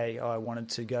 100K. I wanted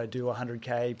to go do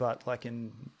 100K, but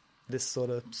in this sort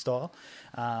of style.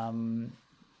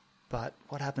 But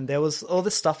what happened? There was all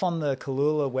this stuff on the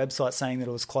Kulula website saying that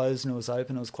it was closed and it was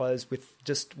open. It was closed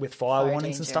with fire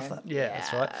warnings and stuff. danger. Yeah,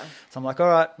 that's right. Yeah. So I'm like, all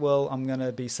right, well, I'm going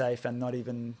to be safe and not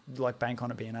even bank on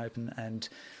it being open. And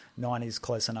 90 is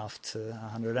close enough to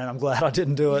 100. And I'm glad I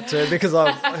didn't do it too, because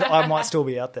I might still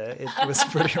be out there. It was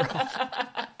pretty rough.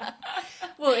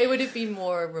 Well, it would have been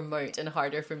more remote and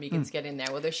harder for Megan to get in there,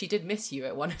 although she did miss you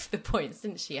at one of the points,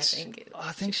 didn't she, I think?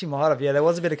 I think she might have, yeah. There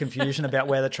was a bit of confusion about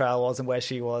where the trail was and where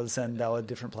she was, and they were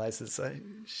different places. So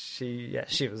she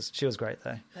was great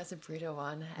though. That's a brutal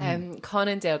one.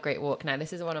 Conondale Great Walk. Now,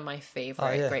 this is one of my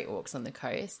favourite great walks on the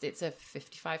coast. It's a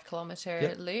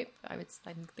 55-kilometre loop, I'm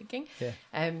thinking.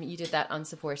 Yeah. You did that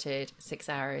unsupported 6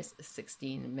 hours,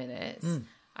 16 minutes.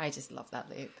 I just love that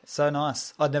loop. So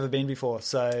nice. I'd never been before,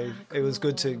 so cool. it was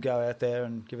good to go out there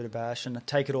and give it a bash and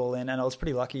take it all in. And I was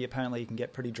pretty lucky. Apparently you can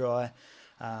get pretty dry.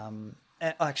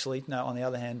 Actually, no, on the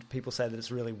other hand, people say that it's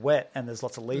really wet and there's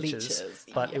lots of leeches.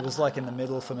 But it was like in the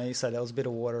middle for me, so there was a bit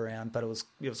of water around, but it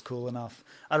was cool enough.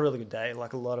 I had a really good day,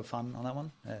 like a lot of fun on that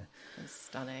one. Yeah. It's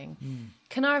stunning.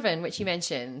 Carnarvon, which you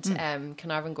mentioned,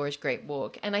 Carnarvon Gorge Great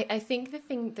Walk. And I think the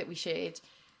thing that we should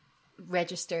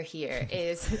register here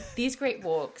is these great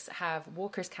walks have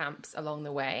walkers camps along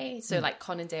the way. So like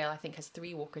Conondale, I think, has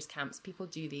 3 walkers camps. People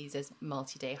do these as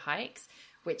multi-day hikes,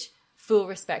 which... full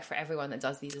respect for everyone that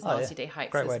does these as multi-day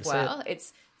hikes as well.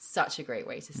 It's such a great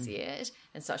way to see it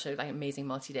and such a amazing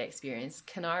multi-day experience.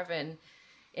 Carnarvon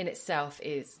in itself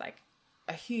is like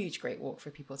a huge great walk for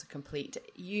people to complete.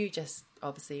 You just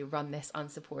obviously run this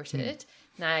unsupported.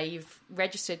 Now you've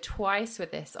registered twice with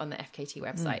this on the FKT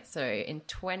website. So in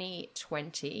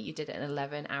 2020, you did it in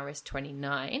 11 hours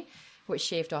 29, which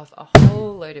shaved off a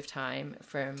whole load of time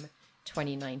from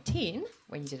 2019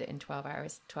 when you did it in 12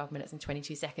 hours 12 minutes and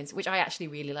 22 seconds, which I actually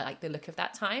really like the look of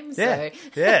that time. So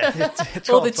it's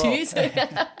all the twos.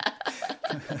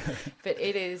 But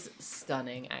it is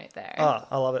stunning out there.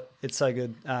 I love it. It's so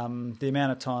good. The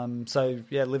amount of time, so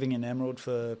living in Emerald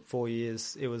for 4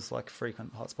 years, it was like a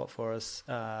frequent hotspot for us.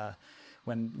 I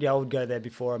would go there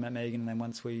before I met Megan, and then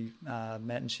once we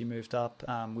met and she moved up,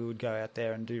 we would go out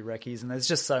there and do recce's. And there's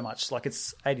just so much, like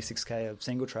it's 86k of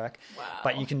single track,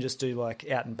 but you can just do like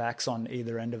out and backs on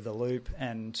either end of the loop,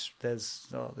 and there's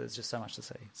just so much to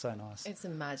see. So nice. It's a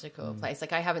magical place.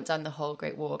 Like I haven't done the whole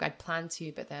Great Walk. I'd planned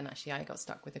to, but then actually I got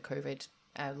stuck with the COVID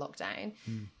lockdown.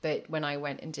 But when I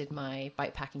went and did my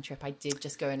bike packing trip, I did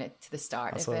just go in it to the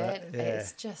start of it. Yeah.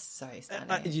 It's just so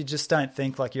stunning. You just don't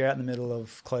think, like, you're out in the middle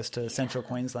of close to central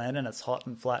Queensland and it's hot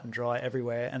and flat and dry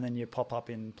everywhere, and then you pop up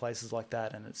in places like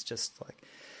that and it's just like,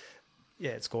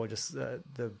 it's gorgeous.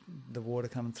 The water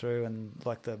coming through and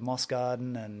like the moss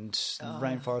garden and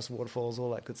rainforest waterfalls, all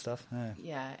that good stuff.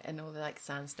 Yeah, and all the like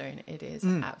sandstone. It is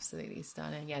absolutely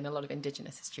stunning. Yeah, and a lot of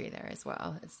Indigenous history there as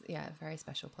well. It's a very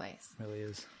special place. It really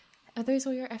is. Are those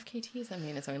all your FKTs? I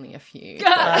mean, it's only a few. So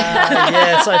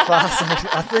fast.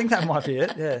 I think that might be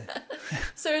it. Yeah.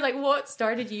 So, like, what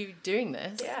started you doing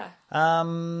this? Yeah.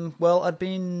 Well, I'd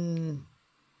been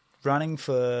running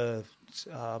for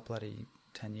bloody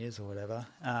 10 years or whatever,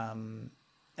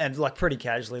 and like pretty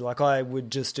casually, like I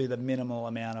would just do the minimal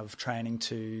amount of training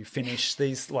to finish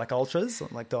these like ultras,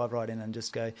 like dive right in and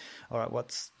just go, all right,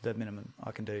 what's the minimum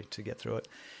I can do to get through it?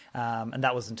 And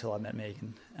that was until I met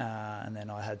Megan, and then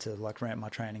I had to like ramp my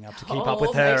training up to keep up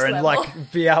with her and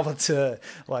like be able to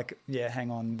like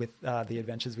hang on with the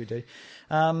adventures we do.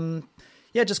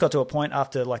 Just got to a point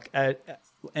after like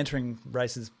entering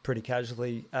races pretty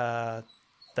casually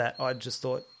that I just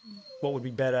thought, what would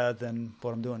be better than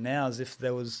what I'm doing now is if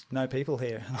there was no people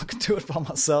here and I could do it by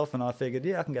myself. And I figured,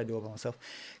 I can go do it by myself,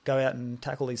 go out and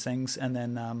tackle these things. And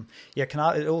then,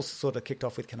 it all sort of kicked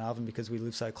off with Carnarvon because we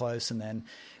live so close. And then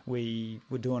we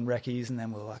were doing recce's, and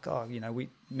then we were like,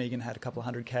 Megan had a couple of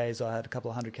 100Ks. I had a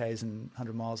couple of 100Ks and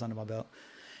 100 miles under my belt.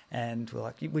 And we're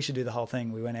like, we should do the whole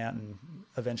thing. We went out and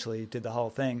eventually did the whole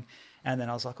thing. And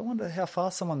then I was like, I wonder how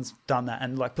fast someone's done that,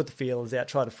 and like put the feelers out,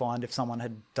 try to find if someone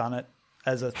had done it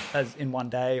as in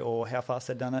one day or how fast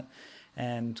they'd done it,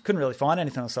 and couldn't really find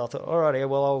anything. So I thought, all right,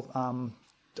 well,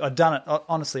 I've done it.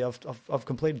 Honestly, I've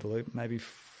completed the loop maybe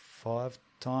 5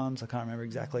 times. I can't remember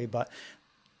exactly, but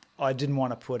I didn't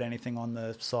want to put anything on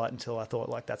the site until I thought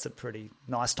like that's a pretty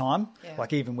nice time. Yeah.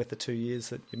 Like even with the 2 years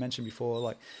that you mentioned before,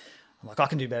 like I'm like I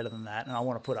can do better than that, and I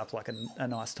want to put up like a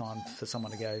nice time for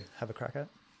someone to go have a crack at.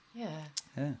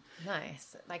 Yeah.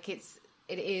 Nice. Like it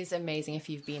is amazing if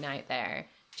you've been out there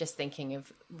just thinking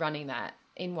of running that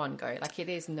in one go. Like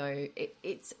it's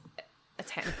a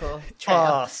technical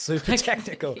trail. Super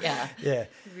technical. Yeah.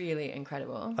 Really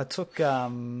incredible. I took,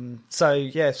 Megan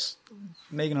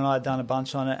and I had done a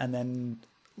bunch on it, and then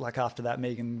like after that,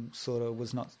 Megan sort of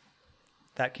was not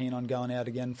that keen on going out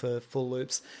again for full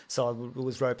loops. So I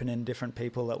was roping in different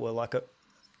people that were like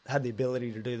had the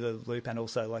ability to do the loop and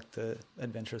also like the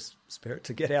adventurous spirit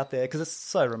to get out there, because it's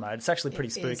so remote. It's actually pretty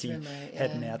spooky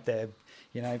heading out there,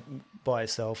 by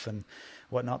yourself and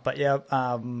whatnot. But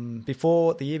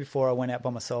the year before I went out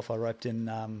by myself, I roped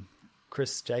in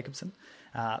Chris Jacobson,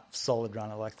 solid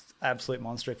runner, like absolute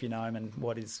monster if you know him and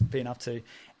what he's been up to.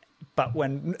 But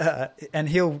when and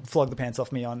he'll flog the pants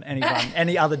off me on any run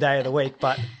any other day of the week,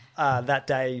 but that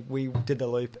day we did the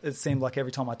loop, it seemed like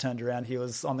every time I turned around he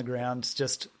was on the ground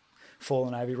just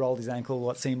fallen over. He rolled his ankle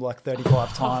what seemed like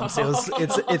 35 times.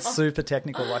 It's super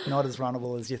technical, like not as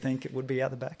runnable as you think it would be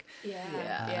out the back.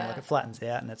 Like it flattens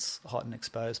out and it's hot and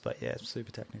exposed, but yeah, it's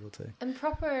super technical too. And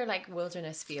proper like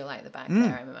wilderness feel out the back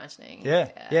there, I'm imagining.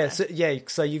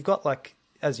 So you've got like,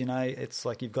 as you know, it's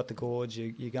like you've got the gorge,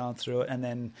 you're going through it, and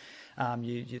then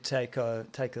you take a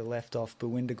left off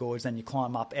Bawinda Gorge, then you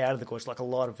climb up out of the gorge, like a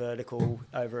lot of vertical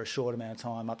over a short amount of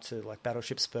time up to like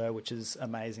Battleship Spur, which is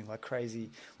amazing, like crazy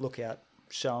lookout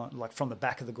showing like from the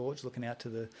back of the gorge looking out to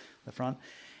the front.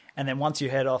 And then once you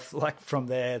head off like from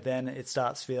there, then it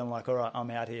starts feeling like, all right, I'm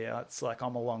out here. It's like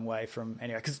I'm a long way from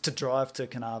anyway, because to drive to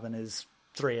Carnarvon is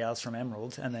 3 hours from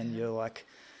Emerald, and then you're like,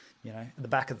 you know, the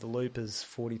back of the loop is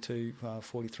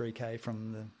 43K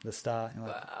from the start. You're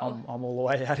like, wow. I'm all the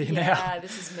way out here now. Yeah,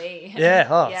 this is me. It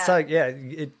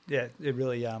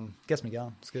really gets me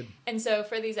going. It's good. And so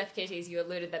for these FKTs, you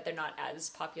alluded that they're not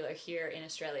as popular here in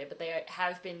Australia, but they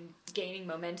have been gaining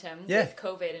momentum with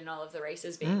COVID and all of the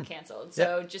races being cancelled.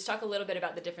 So just talk a little bit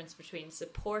about the difference between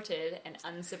supported and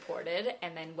unsupported,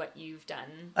 and then what you've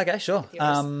done. Okay, sure.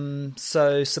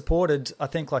 So supported, I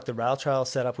think like the rail trail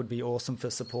setup would be awesome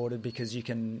for supported, because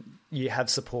you have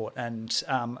support, and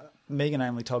Megan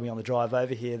only told me on the drive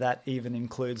over here that even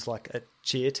includes like a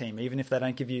cheer team. Even if they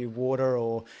don't give you water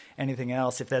or anything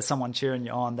else, if there's someone cheering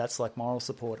you on, that's like moral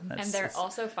support. And they're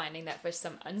also finding that for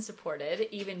some unsupported,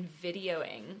 even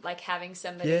videoing, like having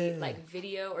somebody like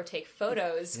video or take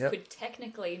photos could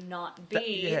technically not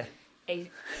be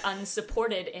a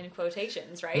unsupported in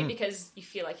quotations, right? Because you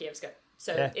feel like you have scope.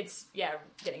 So it's,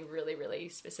 getting really, really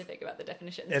specific about the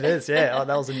definitions. It is, yeah.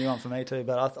 That was a new one for me too.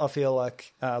 But I feel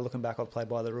like, looking back, I've played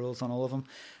by the rules on all of them.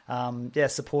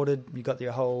 Supported, you got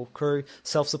your whole crew.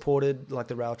 Self-supported, like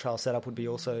the rail trail setup would be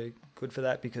also good for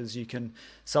that, because you can,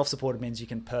 self-supported means you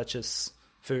can purchase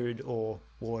food or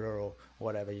water or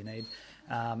whatever you need.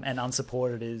 And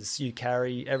unsupported is you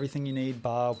carry everything you need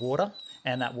bar water,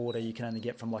 and that water you can only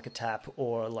get from like a tap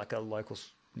or like a local,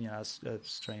 you know, a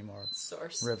stream or a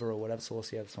source, river or whatever source.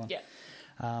 This one. Yeah.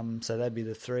 So that'd be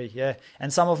the three. Yeah.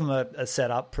 And some of them are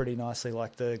set up pretty nicely.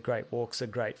 Like the Great Walks are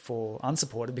great for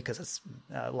unsupported, because it's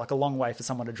like a long way for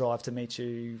someone to drive to meet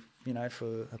you, you know,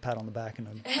 for a pat on the back and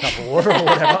a cup of water or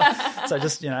whatever. So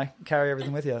just, you know, carry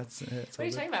everything with you. It's what are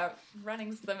you talking about?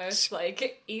 Running's the most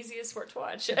like easiest sport to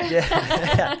watch.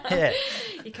 Yeah.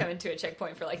 You come into a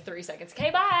checkpoint for like 3 seconds.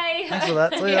 Okay, bye. Thanks for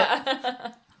that. See ya.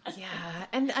 Yeah,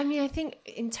 and I mean, I think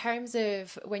in terms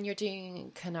of when you're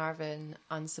doing Carnarvon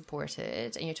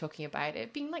unsupported and you're talking about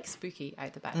it being like spooky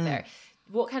out the back there,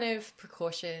 what kind of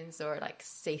precautions or like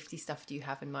safety stuff do you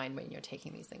have in mind when you're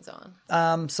taking these things on?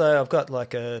 So I've got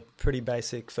like a pretty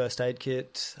basic first aid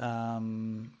kit.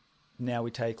 Now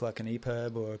we take like an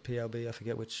EPIRB or a PLB, I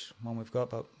forget which one we've got,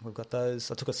 but we've got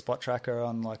those. I took a spot tracker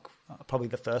on like probably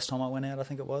the first time I went out, I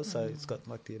think it was. So it's got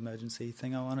like the emergency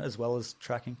thing on it as well as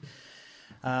tracking.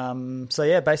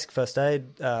 Basic first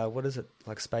aid. What is it?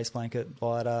 Like space blanket,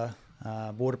 lighter,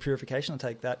 water purification. I'll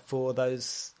take that for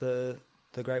the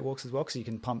Great Walks as well, because you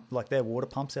can pump like their water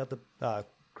pumps out the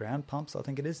ground pumps, I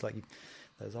think it is, like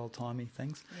those old timey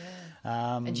things.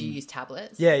 Yeah. And do you use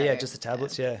tablets? Yeah, just the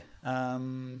tablets. Yeah.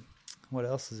 What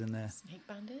else is in there? Snake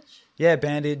bandage. Yeah,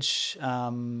 bandage,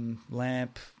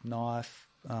 lamp, knife.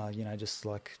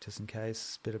 Just in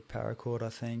case, bit of paracord, I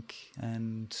think,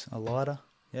 and a lighter.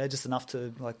 Yeah, just enough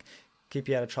to like keep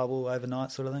you out of trouble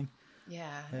overnight, sort of thing.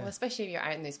 Yeah. Well, especially if you're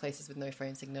out in those places with no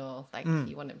phone signal, like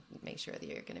you want to make sure that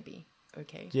you're going to be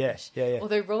okay. Yeah.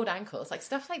 Although rolled ankles, like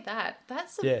stuff like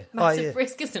that's a massive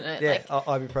risk, isn't it? Yeah, like,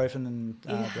 ibuprofen and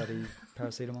bloody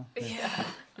paracetamol. Yeah.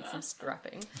 Some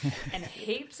strapping. And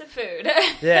heaps of food.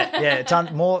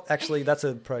 More, actually, that's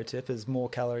a pro tip, is more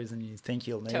calories than you think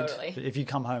you'll need. Totally. If you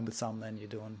come home with some, then you're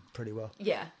doing pretty well.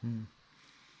 Yeah.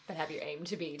 But have your aim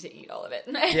to be to eat all of it.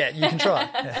 Yeah, you can try.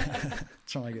 Yeah.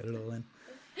 Try and get it all in.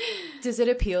 Does it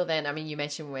appeal then? I mean, you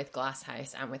mentioned with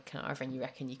Glasshouse and with Carnarvon, you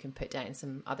reckon you can put down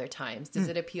some other times. Does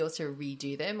it appeal to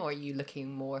redo them, or are you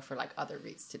looking more for like other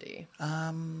routes to do?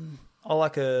 I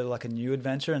like a new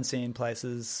adventure and seeing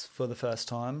places for the first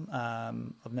time.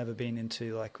 I've never been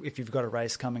into, like, if you've got a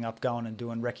race coming up, going and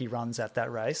doing recce runs at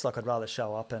that race. Like, I'd rather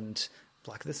show up and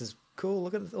like, this is cool.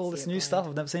 Look at all this new stuff.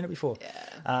 I've never seen it before.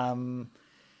 Yeah.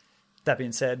 That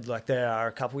being said, like, there are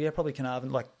a couple. Yeah, probably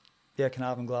Carnarvon.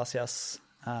 Carnarvon Glasshouse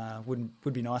would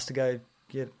be nice to go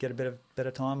get a bit of better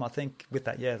time. I think with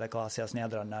that, that Glasshouse, now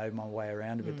that I know my way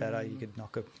around a bit better, you could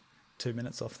knock 2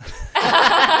 minutes off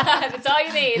that. That's all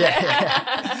you need.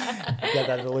 Get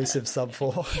that elusive sub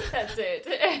 4. That's it.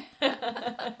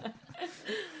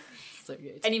 So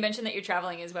good. And you mentioned that you're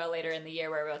traveling as well later in the year.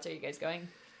 Whereabouts are you guys going?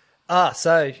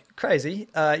 So crazy.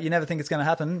 You never think it's going to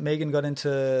happen. Megan got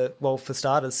into, well, for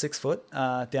starters, 6 foot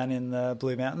down in the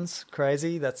Blue Mountains.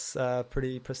 Crazy. That's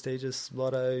pretty prestigious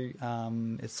lotto.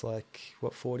 It's like,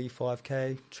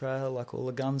 45K trail, like all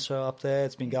the guns show up there.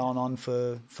 It's been going on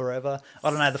for forever. I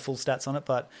don't know the full stats on it,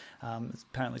 but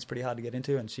apparently it's pretty hard to get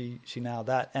into, and she nailed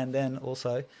that. And then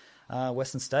also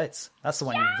Western States. That's the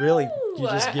one you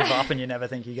just give up and you never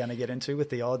think you're going to get into with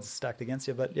the odds stacked against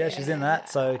you. But she's in that.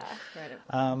 So,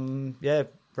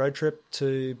 road trip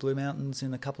to Blue Mountains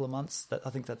in a couple of months. I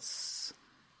think that's,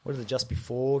 just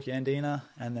before Yandina,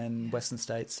 and then Western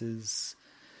States is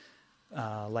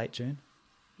late June.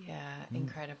 Yeah,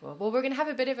 incredible. Well, we're going to have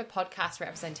a bit of a podcast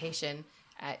representation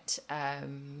at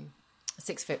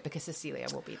 6 foot because Cecilia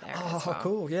will be there as well.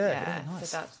 Cool. Yeah, nice.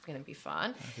 So that's going to be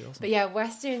fun. That'd be awesome. But yeah,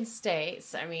 Western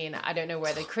States, I mean, I don't know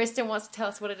whether Kristen wants to tell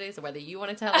us what it is or whether you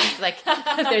want to tell us. Like,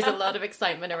 there's a lot of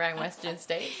excitement around Western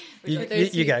States.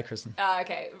 You go, Kristen.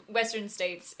 Okay. Western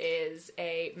States is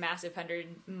a massive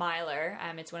 100-miler.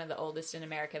 It's one of the oldest in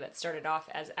America that started off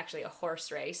as actually a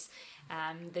horse race.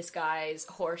 This guy's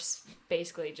horse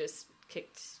basically just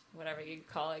kicked, whatever you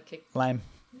call it, lame.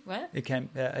 What? It came.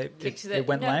 It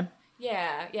went lame.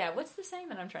 Yeah. What's the saying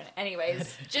that I'm trying to...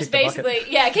 Anyways, just basically...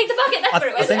 Yeah, kick the bucket. That's what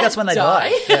it was. I think that's when they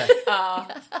die. Yeah.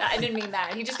 I didn't mean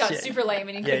that. He just got super lame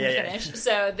and he couldn't finish.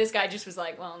 So this guy just was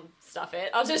like, well, stuff it.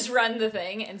 I'll just run the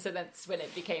thing. And so that's when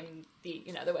it became the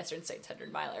Western States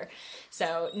 100-miler.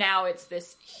 So now it's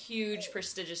this huge,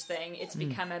 prestigious thing. It's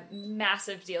become a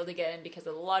massive deal to get in because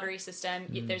of the lottery system.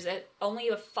 There's only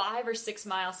a 5 or 6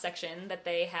 mile section that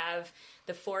they have.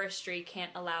 The forestry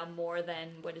can't allow more than,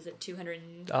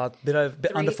 200?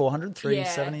 Bit under 400,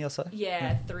 370 or so.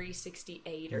 Yeah,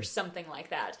 368 or something like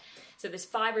that. So this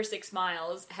 5 or 6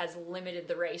 miles has limited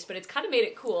the race, but it's kind of made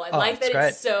it cool. I like that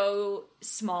it's so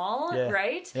small,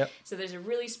 right? Yep. So there's a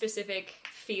really specific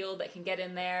field that can get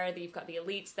in there. You've got the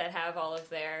elites that have all of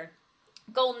their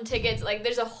golden tickets. Like,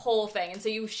 there's a whole thing. And so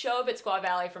you show up at Squaw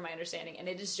Valley, from my understanding, and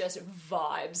it is just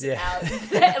vibes out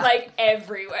like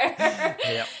everywhere.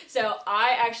 Yep. So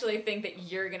I actually think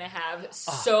that you're going to have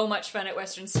so much fun at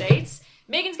Western States.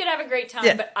 Megan's going to have a great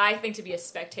time, but I think to be a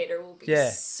spectator will be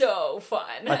so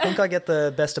fun. I think I get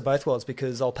the best of both worlds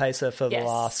because I'll pace her for the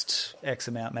last X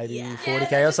amount, maybe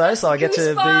 40K or so. So I get to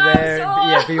be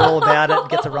there, be all about it,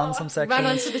 get to run some sections. Run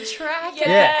onto the track.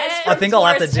 Yes, I think I'll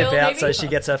have to dip out so she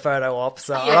gets her photo op.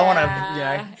 So I don't want to,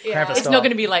 cramp her It's style. not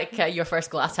going to be like your first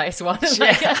glasshouse one.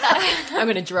 I'm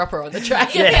going to drop her on the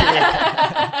track.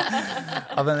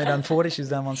 I've only done 40. She's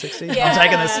done 160. Yeah, I'm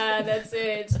taking this. That's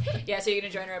it. Yeah, so you're going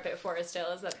to join her up at Forest Hill.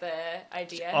 Is that the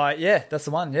idea? Yeah, that's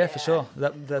the one. Yeah, for sure.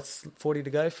 That's 40 to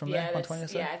go from there. 120 or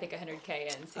so. Yeah, I think 100K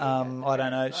in. So I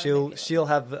don't know. She'll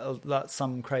have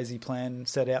some crazy plan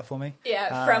set out for me.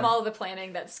 Yeah, from all the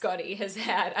planning that Scotty has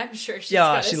had, I'm sure she's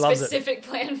got a specific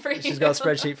plan for you. She's got a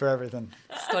spreadsheet for everything.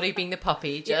 Scotty being the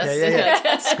puppy,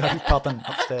 just Scotty popping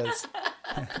upstairs.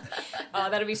 Oh,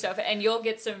 that'll be so fun. And you'll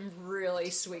get some really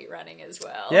sweet running as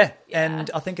well. Yeah, and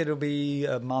I think it'll be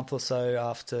a month or so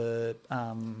after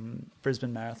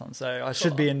Brisbane Marathon. So I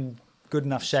should be in good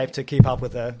enough shape to keep up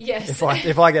with her. Yes.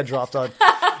 If I get dropped,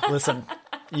 listen,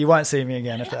 you won't see me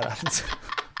again if that happens.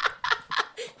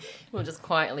 We'll just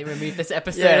quietly remove this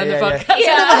episode on the podcast. What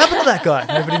happened to that guy?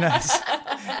 Nobody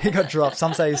knows. He got dropped.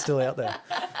 Some say he's still out there.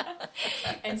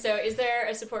 And so is there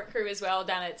a support crew as well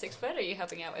down at 6 foot? Are you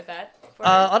helping out with that?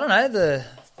 I don't know the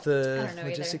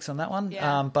logistics on that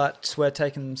one, but we're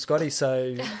taking Scotty,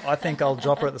 so I think I'll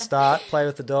drop her at the start, play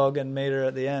with the dog, and meet her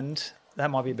at the end. That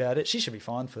might be about it. She should be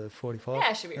fine for 45.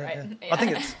 Yeah, she'll be right. Yeah. I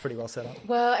think it's pretty well set up.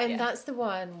 Well, and that's the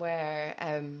one where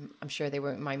I'm sure they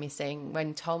won't mind me saying,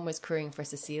 when Tom was crewing for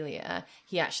Cecilia,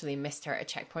 he actually missed her at a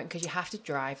checkpoint because you have to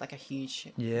drive like a huge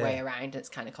way around and it's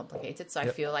kind of complicated. So I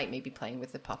feel like maybe playing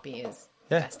with the puppy is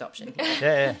the best option.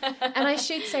 Yeah. And I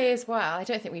should say as well, I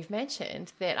don't think we've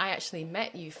mentioned that I actually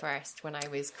met you first when I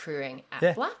was crewing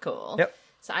at Blackall. Yep.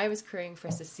 So I was crewing for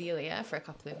Cecilia for a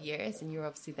couple of years, and you were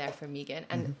obviously there for Megan.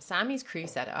 And Sammy's crew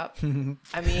setup,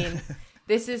 I mean,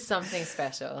 this is something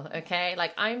special, okay?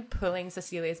 Like, I'm pulling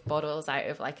Cecilia's bottles out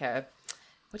of like what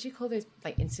do you call those,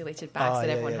 like, insulated bags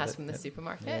that everyone has from the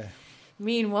supermarket? Yeah.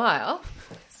 Meanwhile,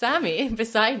 Sammy,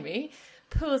 beside me,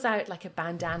 pulls out like a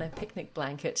bandana picnic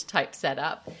blanket type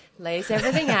setup, lays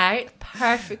everything out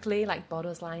perfectly, like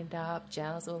bottles lined up,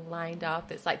 gels all lined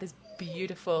up. It's like this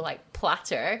beautiful like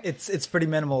platter. It's pretty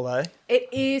minimal though. It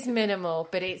is minimal,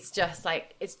 but it's just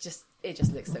like it just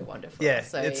looks so wonderful. Yeah,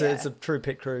 so, it's a true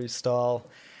pit crew style.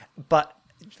 But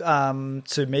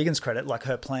to Megan's credit, like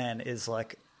her plan is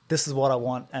like, this is what I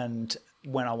want, and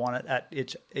when I want it at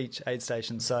each aid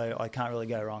station, so I can't really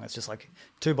go wrong. It's just like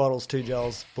 2 bottles, 2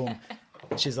 gels, boom,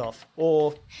 she's off.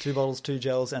 Or 2 bottles, 2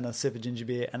 gels, and a sip of ginger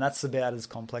beer, and that's about as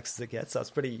complex as it gets. So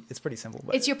it's pretty simple.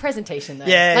 But it's your presentation, though.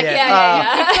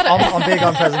 Yeah. I'm big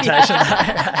on presentation.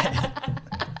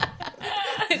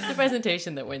 It's the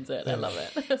presentation that wins it. I love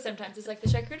it. Sometimes it's like the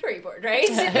charcuterie board, right?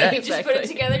 Yeah, You just put it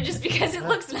together just because it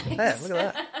looks nice. Yeah, look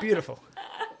at that. Beautiful.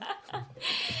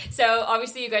 So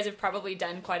obviously you guys have probably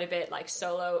done quite a bit like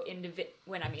solo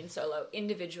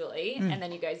individually, and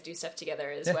then you guys do stuff together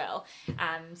as well.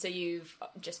 So you've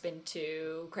just been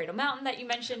to Cradle Mountain that you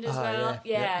mentioned as well.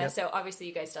 Yeah. So obviously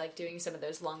you guys like doing some of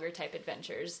those longer type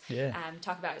adventures. Yeah.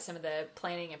 Talk about some of the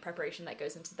planning and preparation that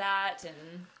goes into that.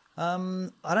 And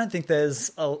I don't think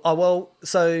there's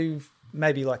so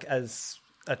maybe like as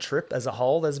a trip as a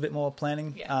whole, there's a bit more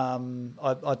planning.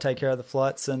 I take care of the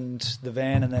flights and the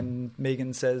van, and then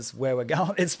Megan says where we're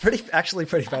going. It's actually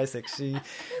pretty basic.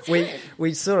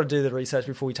 We sort of do the research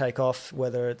before we take off,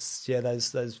 whether it's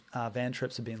those van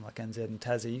trips have been like NZ and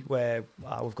Tassie, where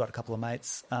we've got a couple of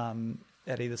mates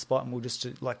at either spot, and we'll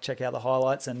just like check out the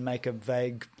highlights and make a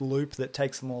vague loop that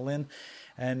takes them all in.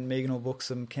 And Megan will book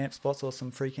some camp spots or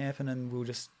some free camping, and we'll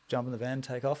just jump in the van and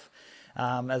take off.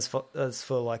 As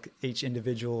for like each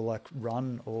individual like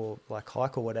run or like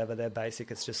hike or whatever, they're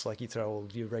basic. It's just like you throw all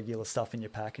your regular stuff in your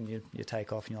pack and you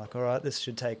take off, and you're like, all right, this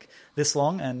should take this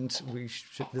long, and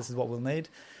this is what we'll need.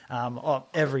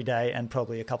 Every day, and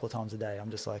probably a couple of times a day,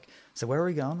 I'm just like, so where are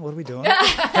we going? What are we doing?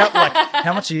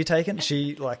 How much are you taking?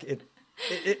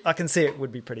 I can see it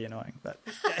would be pretty annoying, but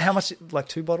how much? Like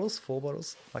 2 bottles, 4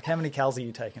 bottles? Like how many cals are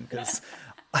you taking? Because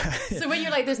so when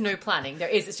you're like, there's no planning, there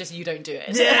is. It's just you don't do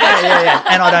it. Yeah.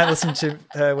 And I don't listen to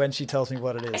her when she tells me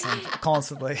what it is. I'm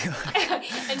constantly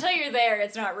until you're there,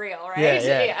 it's not real, right?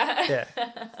 Yeah.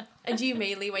 And do you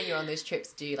mainly, when you're on those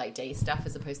trips, do like day stuff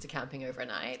as opposed to camping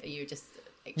overnight? Are you just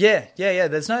Yeah.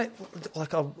 There's no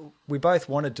we both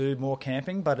want to do more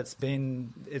camping, but it's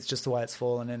just the way it's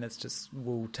fallen, and it's just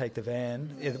we'll take the van,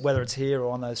 whether it's here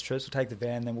or on those trips. We'll take the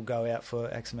van, then we'll go out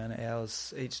for X amount of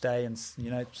hours each day, and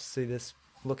see this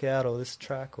lookout or this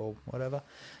track or whatever.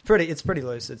 It's pretty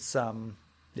loose. It's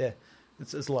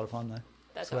it's a lot of fun though.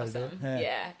 That's awesome.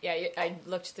 Yeah. I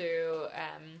looked through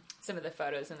some of the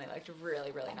photos, and they looked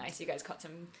really, really nice. You guys caught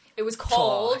some. It was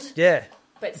cold.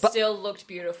 But still looked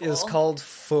beautiful. It was cold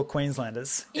for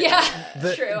Queenslanders. Yeah,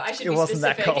 true. I should be specific. It wasn't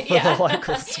that cold for the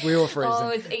locals. We were freezing. Oh,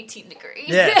 it was 18 degrees.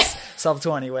 Yes, sub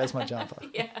 20. Where's my jumper?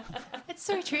 Yeah. It's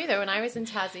so true, though. When I was in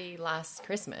Tassie last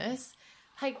Christmas,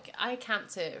 like I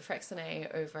camped at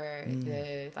Frexenay over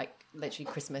the literally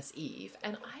Christmas Eve,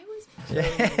 and I was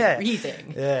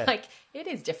freezing. Yeah. Like it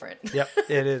is different. Yep,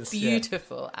 it is.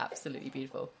 Beautiful, absolutely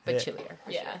beautiful, but chillier.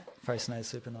 Sure. Frexenay is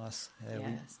super nice. Yeah, we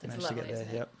managed to get there.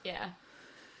 Yep. Yeah.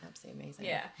 Absolutely amazing.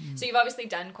 Yeah. So you've obviously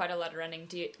done quite a lot of running.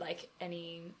 Do you like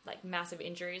any like massive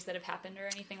injuries that have happened or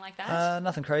anything like that?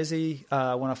 Nothing crazy.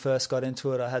 When I first got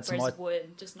into it, I had Where's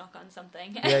wood? Just knock on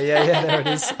something. Yeah. There it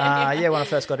is. When I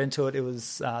first got into it, it was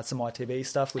some ITB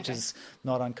stuff, which is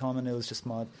not uncommon. It was just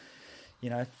my,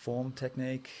 form,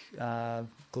 technique,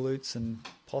 glutes and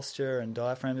posture and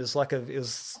diaphragm. It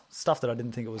was stuff that I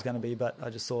didn't think it was going to be, but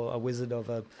I just saw a wizard of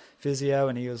a physio,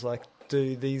 and he was like,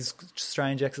 do these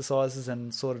strange exercises,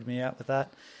 and sorted me out with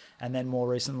that. And then more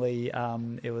recently,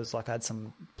 it was like I had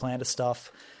some plantar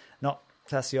stuff, not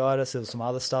fasciitis. There was some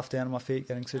other stuff down in my feet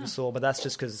getting super sore, but that's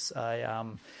just because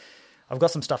I've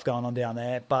got some stuff going on down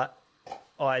there, but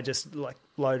I just like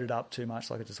loaded up too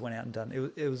much. Like I just went out and done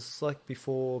it. It was like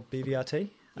before BVRT,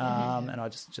 and I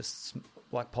just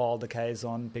like piled the Ks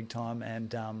on big time,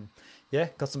 and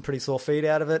got some pretty sore feet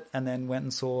out of it, and then went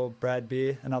and saw Brad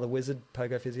Beer, another wizard,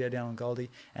 pogo physio down on Goldie,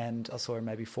 and I saw him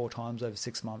maybe 4 times over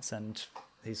 6 months, and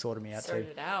he sorted me out too. Sorted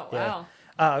it out, yeah.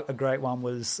 Wow. A great one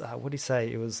was, what did he say?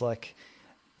 It was like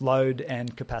load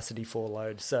and capacity for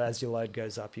load. So as your load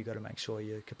goes up, you've got to make sure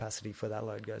your capacity for that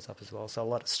load goes up as well. So a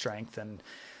lot of strength, and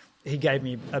he gave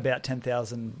me about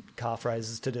 10,000 calf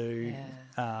raises to do,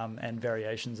 and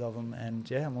variations of them, and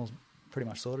I'm all pretty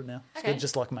much sorted now. It's good,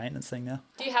 just like a maintenance thing now.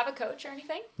 Do you have a coach or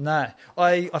anything? No,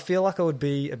 I feel like I would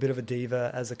be a bit of a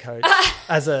diva as a coach,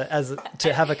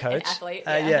 to have a coach. An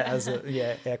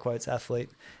athlete, air quotes athlete.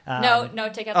 No,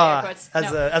 take out the air quotes.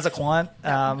 As a client.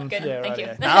 Good, thank you.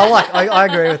 No, I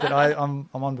agree with it. I'm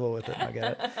on board with it. I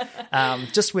get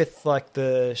it. Just with like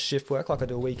the shift work, like I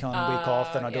do a week on, week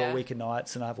off, and I do a week of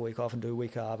nights, and I have a week off and do a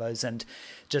week of arvos, and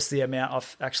just the amount I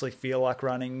actually feel like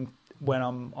running when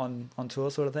I'm on tour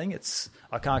sort of thing,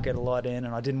 I can't get a lot in,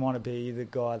 and I didn't want to be the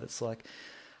guy that's like,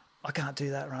 I can't do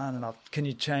that run, and can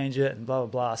you change it, and blah, blah,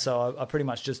 blah. So I pretty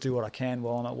much just do what I can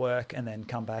while I'm at work, and then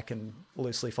come back and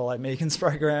loosely follow Megan's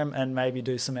program and maybe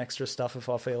do some extra stuff if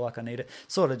I feel like I need it.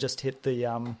 Sort of just hit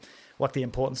the like the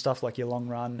important stuff, like your long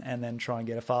run, and then try and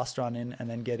get a fast run in, and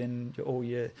then get in all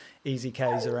your easy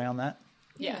Ks around that.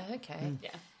 Yeah, okay.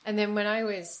 Yeah. And then when I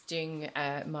was doing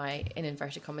my, in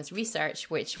inverted commas, research,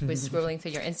 which was scrolling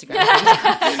through your Instagram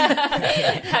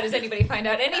feed. How does anybody find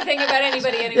out anything about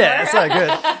anybody anymore? Yeah, so good.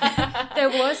 There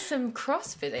was some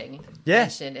CrossFitting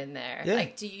mentioned in there. Yeah.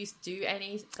 Like, do you do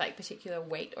any like particular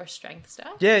weight or strength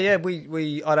stuff? Yeah.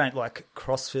 We I don't like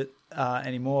CrossFit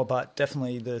anymore, but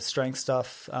definitely the strength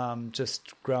stuff.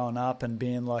 Just growing up and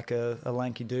being like a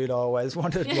lanky dude, I always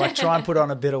wanted to like try and put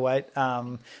on a bit of weight.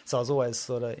 So I was always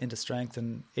sort of into strength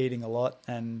and eating a lot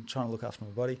and trying to look after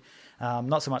my body.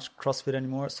 Not so much CrossFit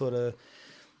anymore. It sort of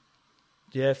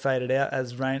faded out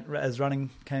as running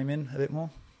came in a bit more.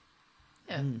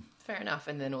 Yeah. Fair enough.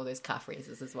 And then all those calf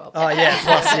raises as well. Oh, yeah.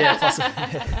 Plus,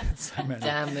 so many.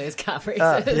 Damn those calf raises.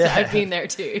 I've been there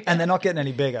too. And they're not getting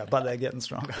any bigger, but they're getting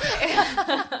stronger.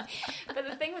 But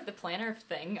the thing with the plantar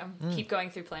thing, I keep going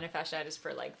through plantar fasciitis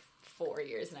for like 4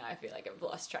 years now. I feel like I've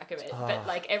lost track of it. But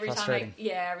like every time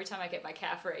I get my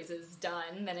calf raises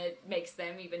done, then it makes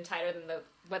them even tighter than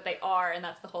what they are, and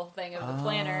that's the whole thing of the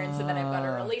plantar. And so then I've got to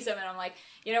release them, and I'm like,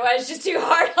 you know what, it's just too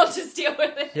hard. I'll just deal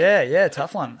with it. Yeah,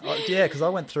 tough one. Yeah, because I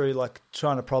went through like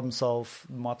trying to problem solve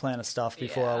my plantar stuff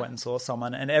before I went and saw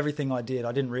someone, and everything I did,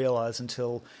 I didn't realise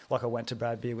until like I went to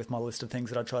Brad Beer with my list of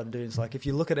things that I tried to do. It's like, if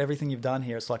you look at everything you've done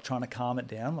here, it's like trying to calm it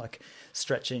down, like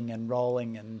stretching and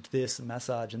rolling and this and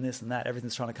massage and this and that.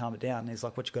 Everything's trying to calm it down. And he's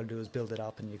like, what you got to do is build it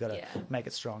up, and you got to make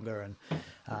it stronger. And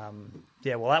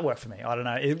well, that worked for me. I don't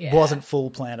know. It wasn't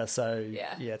full plantar, so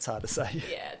it's hard to say.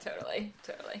 Yeah, totally.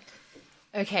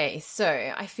 Okay, so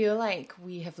I feel like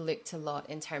we have looked a lot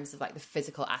in terms of like the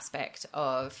physical aspect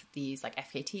of these like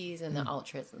FKTs and the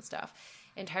ultras and stuff.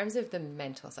 In terms of the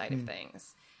mental side of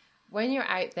things, when you're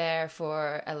out there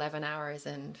for 11 hours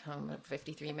and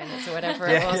 53 minutes or whatever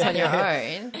it was on your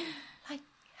own, like,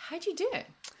 how'd you do it?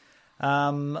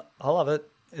 I love it.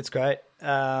 It's great.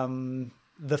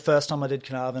 The first time I did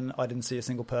Carnarvon, I didn't see a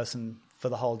single person for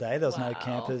the whole day. There was no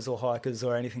campers or hikers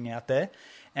or anything out there.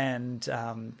 And,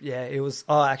 it was,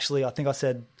 actually, I think I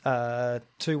said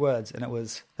 2 words, and it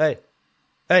was, hey.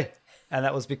 And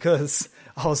that was because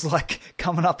I was like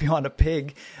coming up behind a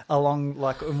pig along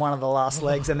like in one of the last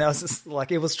legs, and there was just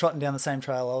like, it was trotting down the same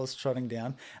trail I was trotting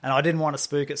down, and I didn't want to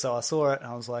spook it, so I saw it and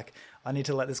I was like, I need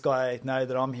to let this guy know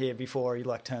that I'm here before he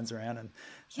like turns around. And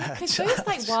because those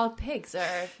like wild pigs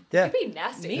could be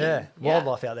nasty. Yeah,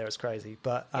 wildlife out there is crazy,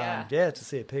 but to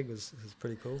see a pig was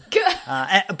pretty cool.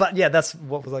 But that's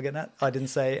what was I getting at? I didn't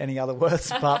say any other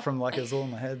words apart from like it was all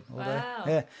in my head all day.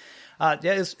 Yeah.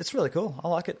 It's really cool. I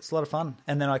like it. It's a lot of fun.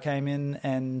 And then I came in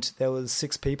and there was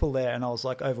 6 people there, and I was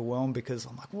like overwhelmed because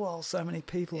I'm like, whoa, so many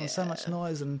people and so much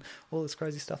noise and all this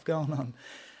crazy stuff going on.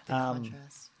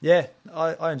 Contrast. Yeah,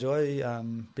 I enjoy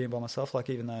being by myself.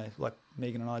 Like, even though like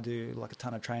Megan and I do like a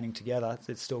ton of training together,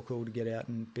 it's still cool to get out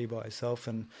and be by yourself.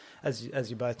 And as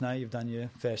you both know, you've done your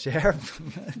fair share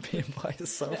of being by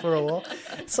yourself for a while.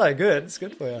 It's so good. It's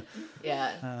good for you.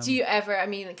 Yeah. Do you ever? I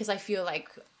mean, because I feel like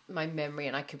my memory,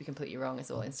 and I could be completely wrong,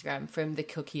 is all Instagram from the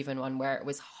Kilkeven one where it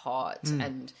was hot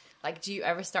and like, do you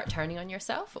ever start turning on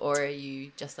yourself, or are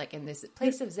you just like in this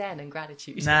place of zen and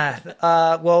gratitude? Nah.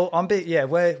 Well, I'm big. Yeah,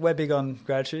 we're big on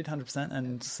gratitude, 100%,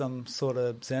 and some sort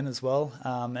of zen as well.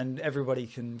 And everybody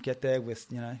can get there with,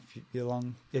 you know,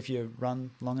 if you run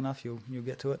long enough, you'll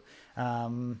get to it.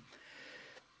 I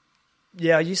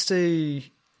used to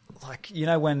like, you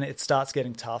know, when it starts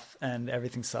getting tough and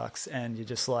everything sucks, and you're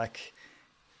just like,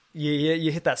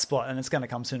 you hit that spot, and it's going to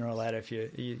come sooner or later if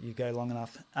you go long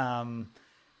enough.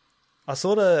 I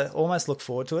sort of almost look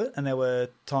forward to it, and there were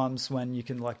times when you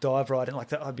can like dive right in. Like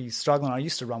that, I'd be struggling. I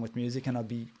used to run with music, and I'd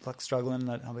be like struggling,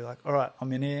 and I'd be like, all right,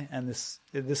 I'm in here, and this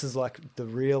is like the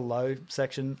real low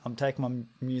section. I'm taking my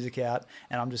music out,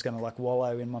 and I'm just going to like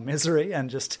wallow in my misery and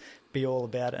just be all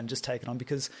about it and just take it on,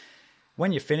 because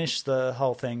when you finish the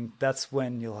whole thing, that's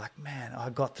when you're like, man, I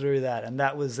got through that, and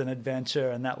that was an adventure,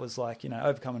 and that was like, you know,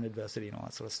 overcoming adversity and all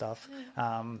that sort of stuff.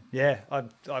 I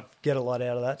get a lot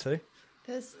out of that too.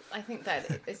 Because I think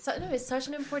that it's such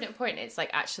an important point. It's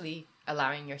like actually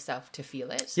allowing yourself to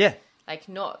feel it. Yeah. Like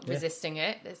not resisting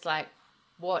it. It's like,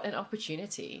 what an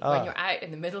opportunity when you're out in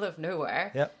the middle of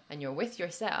nowhere and you're with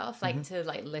yourself, like to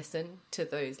like listen to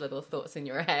those little thoughts in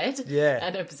your head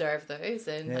and observe those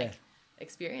and like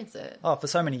experience it. Oh, for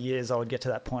so many years I would get to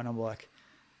that point. I'm like,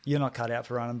 you're not cut out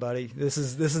for running, buddy. This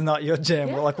is not your jam.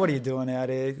 Yeah. Like, what are you doing out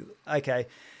here? Okay.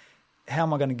 how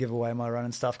am I going to give away my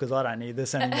running stuff because I don't need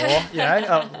this anymore, you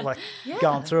know, like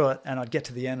going through it, and I'd get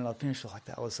to the end and I'd finish like,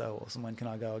 that was so awesome, when can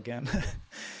I go again?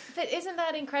 But isn't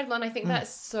that incredible? And I think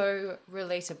that's so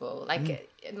relatable. Like,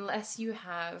 unless you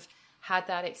have had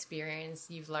that experience,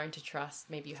 you've learned to trust,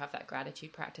 maybe you have that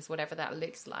gratitude practice, whatever that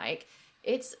looks like,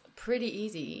 it's pretty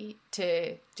easy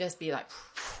to just be like,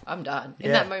 I'm done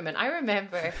in that moment. I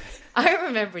remember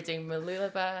doing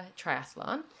Mooloolaba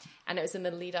triathlon, and it was in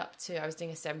the lead up to, I was doing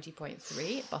a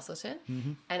 70.3 at Busselton,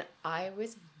 and I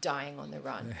was dying on the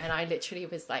run. And I literally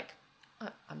was like,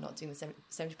 I'm not doing the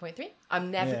 70.3. I'm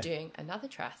never doing another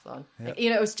triathlon. Yep. Like, you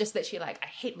know, it was just literally like, I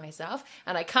hate myself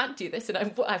and I can't do this, and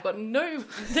I've got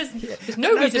there's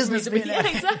no reason for me. Yeah,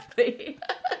 exactly.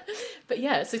 But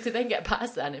yeah, so to then get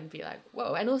past that and be like,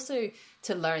 whoa, and also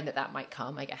to learn that might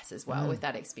come, I guess, as well, with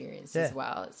that experience as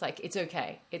well. It's like, it's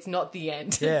okay. It's not the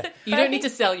end. Yeah. You don't need to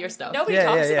sell your stuff. Nobody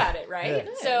talks about it, right?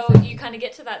 Yeah. So you kind of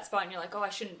get to that spot and you're like, oh, I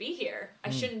shouldn't be here.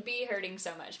 I shouldn't be hurting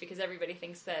so much, because everybody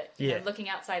thinks that, you know, looking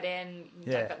outside in,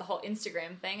 you talk about the whole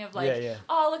Instagram thing of like,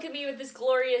 oh, look at me with this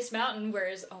glorious mountain,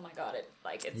 whereas, oh my God,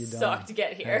 it sucked to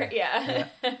get here. Yeah.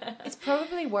 It's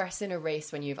probably worse in a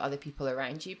race when you have other people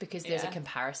around you, because there's a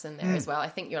comparison there as well. I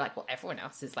think you're like, well, everyone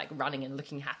else is like running and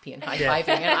looking happy and high-fiving,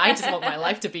 and I just want my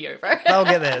life to be over. They'll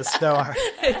get theirs, don't worry.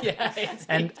 Exactly.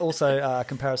 And also,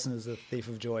 comparison is a thief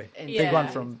of joy. Big one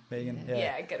from Megan.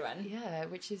 Yeah, good one. Yeah,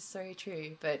 which is so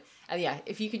true. But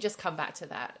if you could just come back to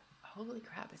that, holy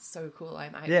crap, it's so cool.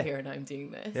 I'm out here and I'm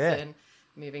doing this. And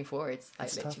moving forwards, like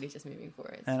it's literally just moving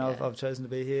forwards. And I've chosen to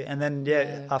be here. And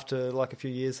then, after like a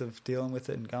few years of dealing with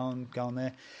it and going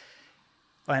there,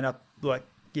 I end up like,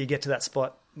 you get to that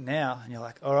spot now and you're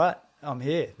like, all right, I'm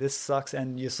here. This sucks.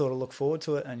 And you sort of look forward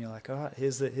to it and you're like, all right,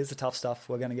 here's the tough stuff.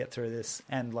 We're going to get through this.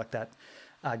 And like that,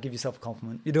 give yourself a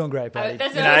compliment. You're doing great, buddy.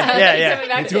 That's you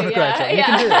what you're doing a great job. You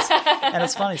can do this. And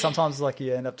it's funny. Sometimes like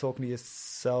you end up talking to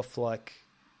yourself like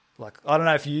I don't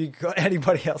know if you got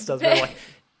anybody else does, but like,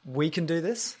 we can do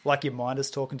this. Like your mind is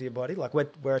talking to your body. Like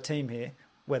we're a team here.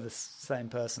 We're the same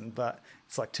person, but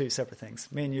it's like two separate things.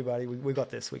 Me and you, buddy, we got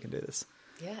this. We can do this.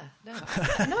 Yeah, no,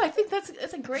 I think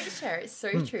that's a great share. It's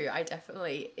so true. I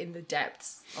definitely, in the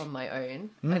depths on my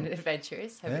own and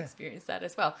adventures, have experienced that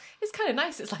as well. It's kind of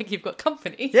nice. It's like you've got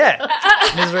company. Yeah,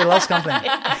 misery loves company,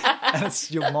 and it's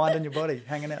your mind and your body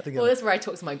hanging out together. Well, that's where I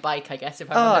talk to my bike, I guess.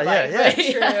 If I'm on the bike, yeah,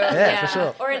 true. Yeah, for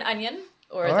sure. Or an onion.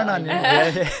 Or an onion.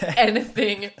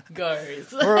 Anything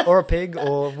goes. or a pig,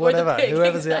 or whatever. Pig,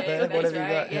 whoever's out there, that's whatever right.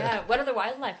 you got. Yeah. What other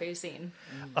wildlife have you seen?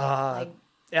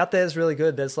 Out there is really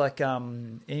good. There's like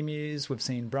emus. We've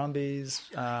seen brumbies.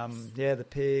 The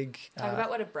pig. Talk about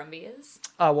what a brumby is.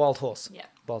 Wild horse. Yeah.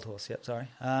 Wild horse. Yep. Sorry.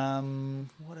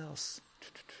 What else?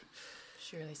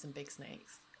 Surely some big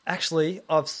snakes. Actually,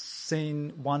 I've seen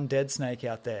one dead snake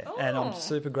out there, and I'm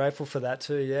super grateful for that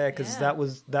too. Yeah, because that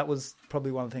was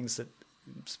probably one of the things that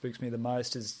spooks me the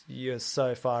most, is you're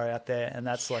so far out there, and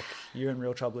that's like, you're in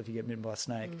real trouble if you get bitten by a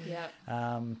snake.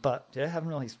 But haven't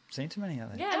really seen too many out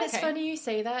there. Yeah, and it's funny you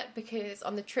say that, because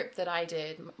on the trip that I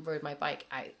rode my bike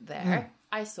out there,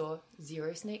 I saw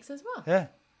 0 snakes as well. Yeah.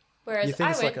 Whereas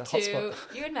I went like to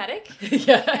Ewan-Medic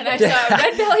and I saw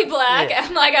red belly black.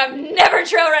 I'm like, I'm never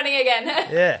trail running again.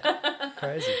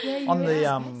 Crazy. On the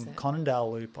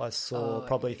Conondale Loop, I saw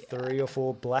probably 3 or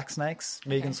 4 black snakes.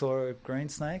 Megan saw a green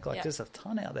snake. Like, there's a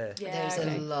ton out there. Yeah, there's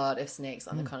a lot of snakes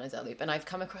on the Conondale Loop, and I've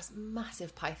come across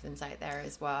massive pythons out there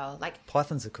as well. Like,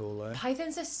 pythons are cool though.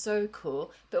 Pythons are so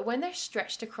cool, but when they're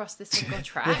stretched across the single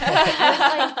track, I was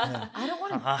like, I don't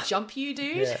want to jump you,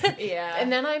 dude.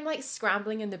 And then I'm like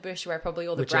scrambling in the bush where probably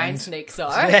all the brown snakes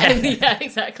are, and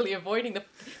exactly, avoiding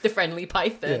the friendly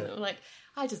python. I'm like,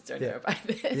 I just don't know about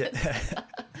this.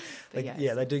 They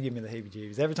do give me the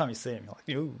heebie-jeebies every time you see them.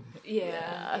 You're like, ooh,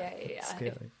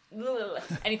 scary.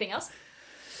 Anything else?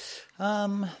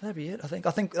 That'd be it. I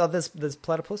think there's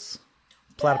platypus,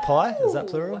 platypi. Is that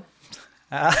plural?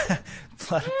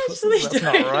 Platypus. That's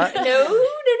not right. No.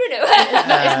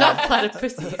 It's not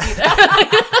platypuses either.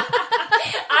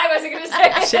 I wasn't going to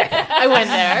say. I went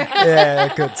there.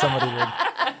 Yeah, good. Somebody did.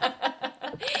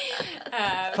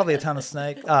 Probably a ton of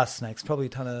snakes. Probably a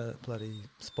ton of bloody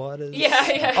spiders.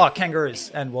 Yeah. Oh,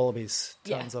 kangaroos and wallabies.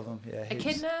 Tons of them. Yeah.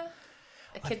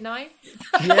 Echidnae?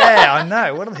 Yeah, I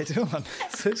know. What are they doing?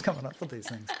 Who's coming up with these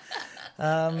things?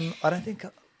 I don't think...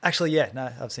 Actually,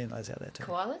 no, I've seen those out there too.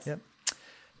 Koalas? Yep.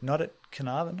 Not at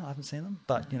Carnarvon, I haven't seen them,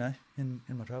 but, in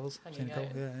my travels, I've seen a couple.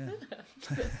 Yeah.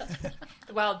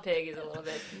 The wild pig is a little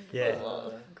bit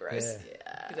gross.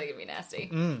 Because they can be nasty.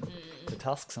 The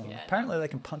tusks on them. Apparently they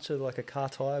can puncture like a car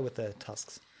tyre with their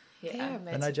tusks. Yeah.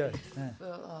 They're no joke.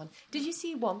 full on. Did you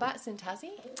see wombats in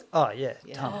Tassie? Oh, yeah,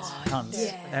 tons.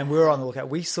 yeah. And we were on the lookout.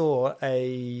 We saw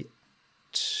I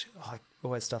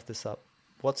always stuff this up.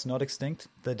 What's not extinct?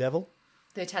 The devil?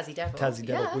 The Tassie devil. Tassie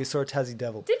devil. Yeah. We saw a Tassie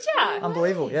devil. Did ya?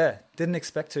 Unbelievable, yeah. Didn't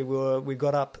expect to. We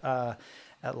got up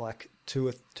at like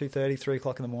 2:30, 3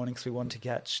 o'clock in the morning because we wanted to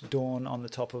catch dawn on the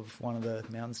top of one of the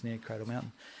mountains near Cradle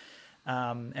Mountain.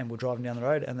 And we're driving down the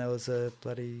road and there was a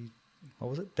bloody, what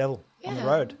was it? Devil on the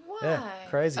road. Why? Yeah,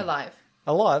 crazy.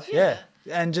 Alive, yeah.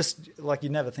 And just like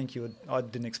you'd never think you would. I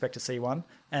didn't expect to see one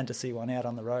and to see one out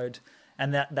on the road.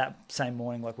 And that same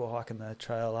morning, like we're hiking the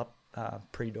trail up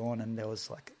pre-dawn and there was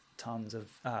like tons of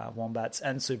wombats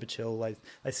and super chill.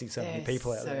 They see so many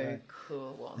people out there. So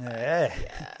cool wombats. Yeah.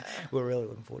 We're really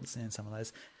looking forward to seeing some of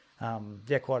those.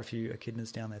 Quite a few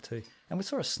echidnas down there too. And we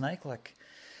saw a snake like,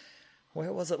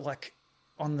 where was it? Like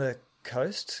on the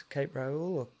coast, Cape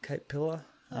Raoul or Cape Pillar.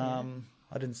 I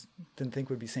didn't think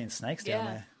we'd be seeing snakes down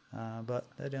there, but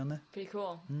they're down there. Pretty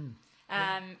cool.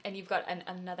 And you've got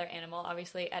another animal,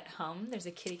 obviously, at home. There's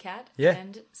a kitty cat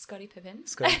and Scottie Pippen.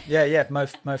 Mo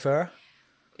Farah.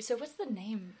 So what's the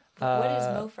name? What is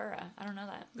Mo Farah? I don't know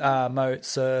that.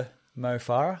 Sir Mo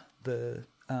Farah,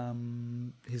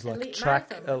 he's like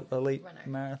elite elite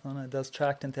marathoner, does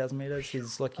track 10,000 metres.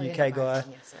 He's like UK guy.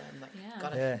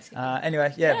 Yes,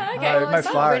 Anyway, Mo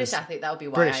Farah. British athlete, that would be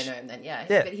why British. I know him then. Yeah.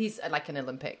 But he's like an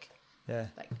Olympic. Yeah,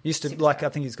 like, used to superstar. like I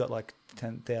think he's got like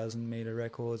 10,000 metre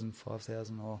records and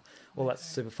 5,000 or all that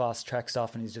super fast track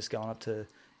stuff, and he's just going up to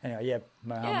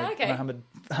Mohammed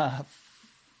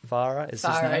Farah is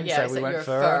his name, so we went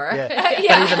Farah. But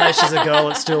even though she's a girl,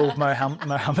 it's still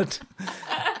Mohammed.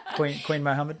 Queen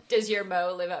Mohammed. Does your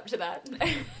Mo live up to that?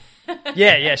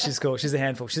 Yeah, she's cool. She's a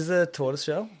handful. She's a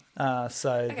tortoiseshell,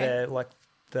 they're like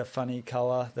the funny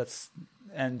colour.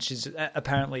 And she's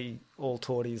apparently all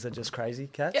torties are just crazy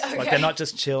cats. Yeah, okay. Like they're not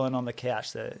just chilling on the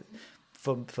couch. They're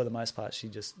for the most part she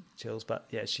just chills. But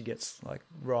yeah, she gets like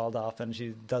riled up and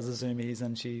she does the zoomies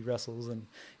and she wrestles and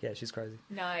she's crazy.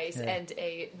 Nice. Yeah. And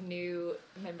a new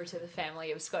member to the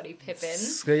family of Scottie Pippen.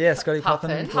 Scottie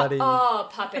Pippen. Bloody.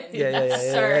 Puppin. Yeah.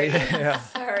 Sorry.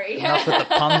 Enough with the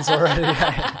puns already.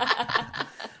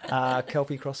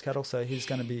 Kelpie cross cattle, so he's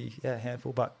going to be a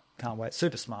handful, but can't wait.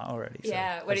 Super smart already.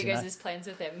 Yeah. So, what are you guys' plans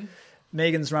with him?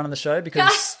 Megan's running the show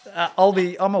because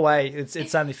I'm away.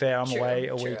 It's only fair. I'm away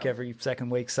a week every second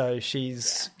week, so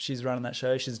she's running that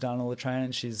show. She's done all the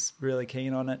training. She's really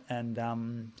keen on it,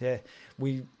 and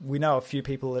we know a few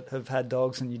people that have had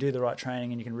dogs, and you do the right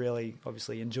training, and you can really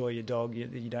obviously enjoy your dog.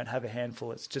 You don't have a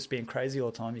handful. It's just being crazy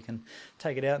all the time. You can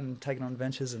take it out and take it on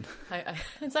adventures. And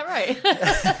is that right?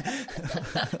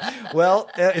 Well,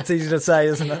 it's easy to say,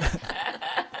 isn't it?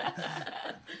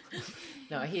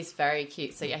 No, he's very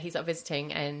cute. So he's up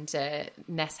visiting, and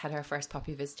Ness had her first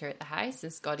puppy visitor at the house,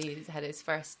 and Scotty had his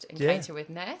first encounter with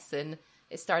Ness, and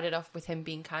it started off with him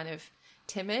being kind of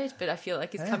timid, but I feel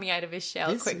like he's coming out of his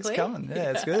shell quickly. He's coming.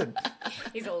 Yeah, it's good.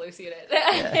 He's a Lucy in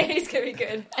it. He's gonna be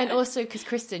good. And also, because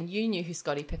Kristen, you knew who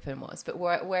Scottie Pippen was, but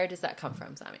where does that come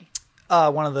from, Sammy?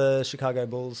 One of the Chicago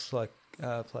Bulls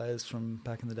players from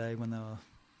back in the day when they were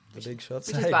the big shots.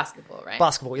 Which is basketball, right?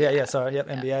 Basketball, yeah. Sorry,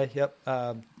 NBA, yep.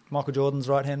 Michael Jordan's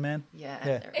right-hand man.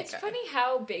 Yeah. It's funny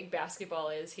how big basketball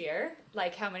is here.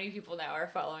 Like how many people now are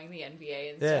following the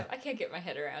NBA and stuff. I can't get my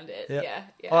head around it. Yeah.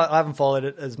 I haven't followed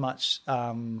it as much,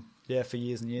 for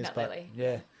years and years. Not but really.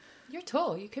 Yeah. You're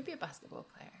tall. You could be a basketball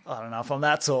player. I don't know if I'm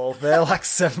that tall. They're like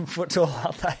 7 foot tall,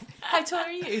 aren't they? How tall are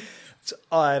you?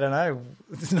 I don't know.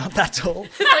 It's not that tall.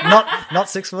 Not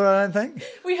 6 foot, I don't think.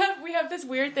 We have this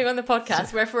weird thing on the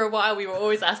podcast where for a while we were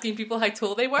always asking people how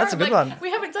tall they were. That's a good one.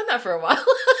 We haven't done that for a while.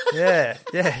 Yeah.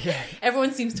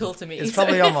 Everyone seems tall to me. It's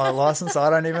probably on my license. I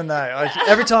don't even know.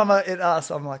 Every time it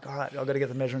asks, I'm like, all right, I've got to get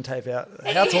the measuring tape out.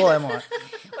 How tall am I?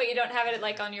 Wait, you don't have it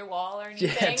like on your wall or anything?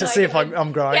 Yeah, to see if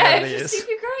I'm growing over the years. See if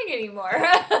you're growing anymore.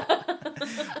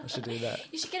 I should do that.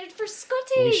 You should get it for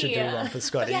Scotty. We should do one for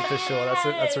Scotty for sure.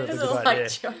 That's a really good idea.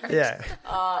 Yeah.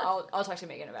 I'll talk to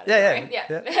Megan about it.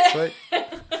 Yeah. Sweet.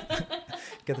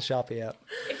 Get the Sharpie out.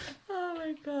 Oh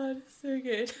my god, so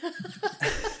good.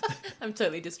 I'm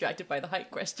totally distracted by the height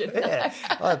question. Yeah.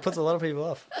 It puts a lot of people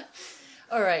off.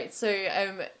 All right,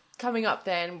 so coming up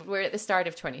then, we're at the start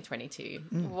of 2022.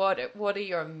 What are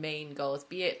your main goals?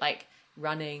 Be it like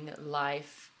running,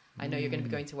 life. I know you're going to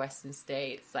be going to Western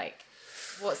States. Like,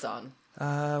 what's on?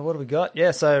 What do we got?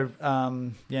 Yeah, so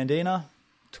Yandina,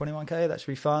 21k. That should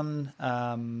be fun.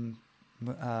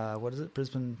 What is it?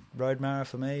 Brisbane Road Marathon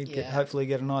for me. Yeah. Hopefully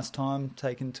get a nice time.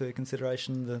 Take into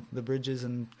consideration the bridges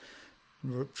and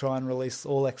try and release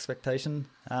all expectation.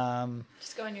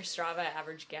 Just go on your Strava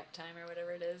average gap time or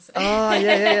whatever it is. Oh,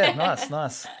 yeah.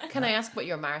 Nice. Can I ask what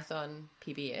your marathon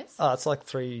PB is? Oh, it's like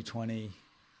 3:20.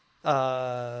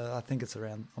 I think it's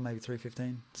around, or maybe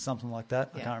 3:15, something like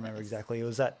that. Yeah, I can't remember nice. exactly. It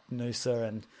was at Noosa,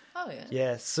 and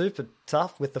yeah, super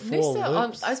tough with the 4 Noosa,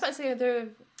 loops. I was about to say the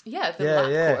lap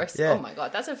course. Yeah. Oh my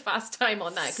god, that's a fast time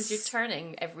on that because you're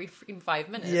turning every 5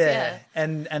 minutes. Yeah.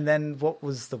 And then what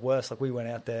was the worst? Like we went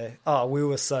out there. Oh, we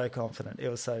were so confident. It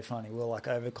was so funny. We were like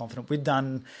overconfident. We'd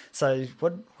done, so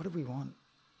what did we want?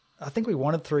 I think we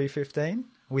wanted 3:15.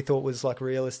 We thought was like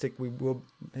realistic. Megan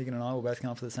and I were both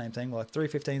going for the same thing. Like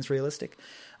 3:15 is realistic.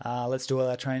 Let's do all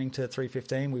our training to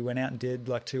 3:15. We went out and did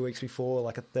like 2 weeks before,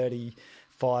 like a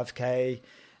 35K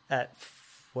at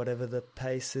whatever the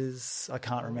pace is. I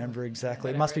can't remember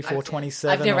exactly. It must be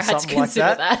 4:27 or something like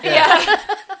that.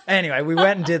 Yeah. Anyway, we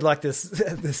went and did like this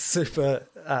super,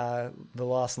 the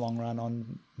last long run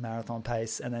on marathon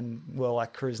pace. And then we're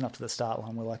like cruising up to the start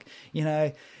line. We're like,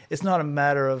 it's not a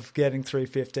matter of getting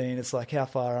 3:15. It's like, how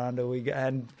far under we go?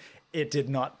 And it did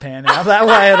not pan out that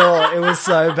way at all. It was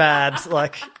so bad.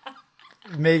 Like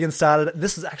Megan started,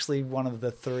 this is actually one of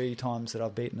the 3 times that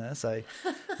I've beaten her. So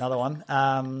another one.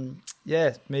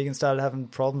 Megan started having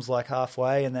problems like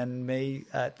halfway, and then me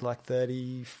at like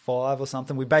 35 or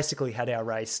something. We basically had our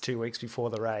race 2 weeks before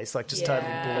the race, like just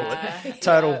totally blew it,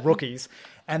 total rookies.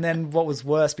 And then what was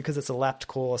worse, because it's a lapped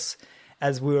course,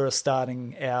 as we were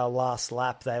starting our last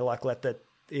lap, they like let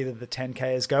either the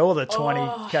 10Ks go or the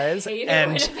 20Ks.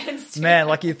 And man,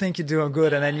 like you think you're doing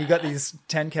good, and then you got these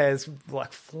 10Ks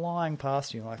like flying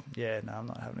past you. Like, I'm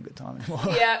not having a good time anymore.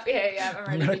 Yeah.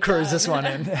 I'm going to cruise this one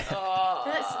in.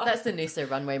 That's the Noosa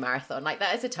Runway Marathon. Like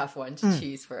that is a tough one to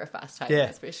choose for a fast time,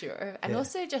 that's for sure. And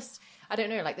also just, I don't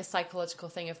know, like the psychological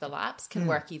thing of the laps can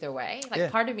work either way.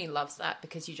 Like part of me loves that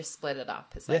because you just split it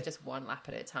up. It's like just one lap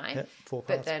at a time. Yeah, 4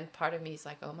 but parts. then part of me is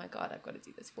like, oh my God, I've got to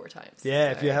do this 4 times.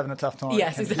 Yeah, so, if you're having a tough time.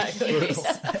 Yes, exactly.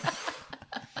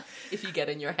 If you get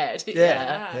in your head.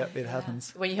 Yeah, it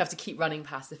happens. When you have to keep running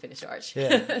past the finish arch.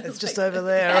 Yeah, it's just over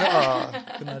there. Oh,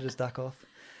 couldn't I just duck off?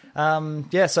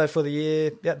 So for the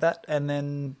year, that, and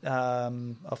then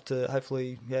off to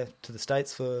hopefully to the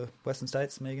States for Western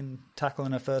States. Megan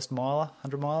tackling her first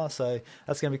 100 miler, so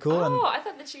that's going to be cool. I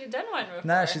thought that she had done one before.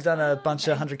 No, she's done a bunch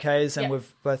of 100Ks, and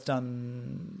we've both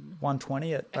done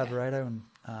 120 at Lavaredo in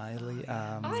Italy.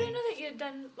 I didn't know that you had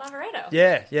done Lavaredo.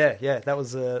 Yeah. That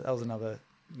was another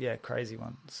crazy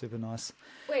one. Super nice.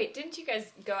 Wait, didn't you guys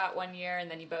go out one year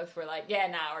and then you both were like,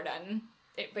 we're done?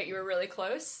 But you were really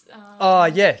close.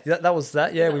 That was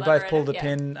that. Yeah, we both pulled a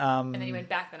pin. And then you went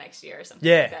back the next year or something.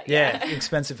 Like that.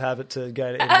 Expensive habit to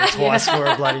go to Italy twice for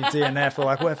a bloody DNF. We're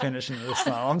like, we're finishing this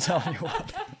now. I'm telling you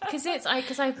what. Because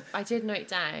I did note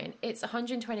down. It's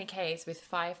 120 Ks with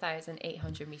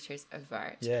 5,800 meters of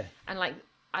vert. Yeah, and like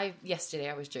yesterday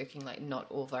I was joking, like not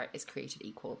all vert is created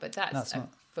equal, but that's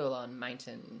full on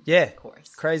mountain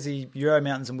course. Crazy Euro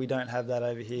mountains, and we don't have that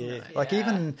over here.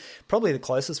 Even probably the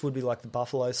closest would be like the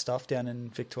Buffalo stuff down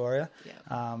in Victoria,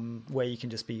 where you can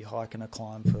just be hiking a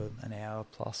climb for an hour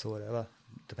plus or whatever,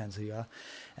 depends who you are.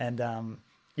 And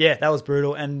that was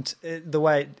brutal. And the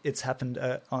way it's happened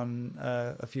on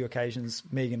a few occasions,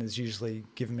 Megan has usually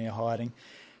given me a hiding,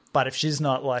 but if she's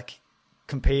not like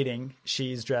competing,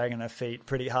 she's dragging her feet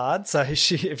pretty hard. So if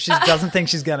she doesn't think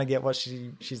she's going to get what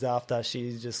she's after,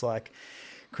 she's just like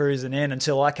cruising in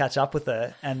until I catch up with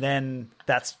her, and then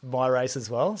that's my race as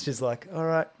well. She's like, all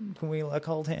right, can we like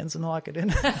hold hands and hike it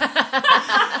in?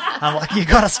 I'm like, you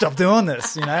got to stop doing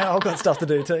this, I've got stuff to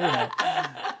do too,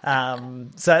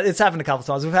 So it's happened a couple of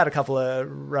times. We've had a couple of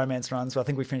romance runs. I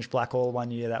think we finished Blackall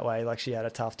one year that way. Like she had a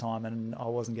tough time and I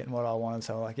wasn't getting what I wanted.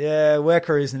 So I'm like, we're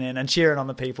cruising in and cheering on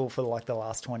the people for like the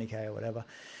last 20K or whatever.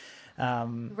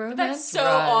 That's so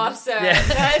awesome. Yeah.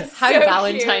 That's how so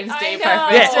Valentine's cute. Day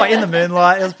perfect. Yeah, in the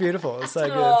moonlight. It was beautiful. It was so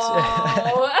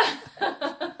good.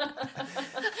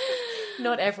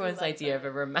 Not everyone's idea of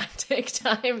a romantic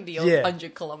time, the old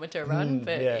 100-kilometer run,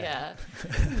 but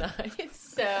nice.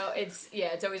 So it's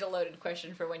always a loaded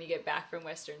question for when you get back from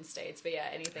Western States. But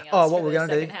anything else for the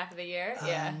second half of the year? Do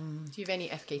you have any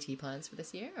FKT plans for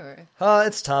this year? Or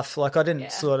it's tough. Like I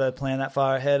didn't sort of plan that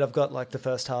far ahead. I've got like the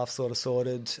first half sort of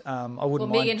sorted. I wouldn't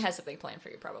mind. Megan has something planned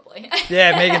for you probably.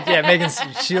 Megan,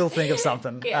 she'll think of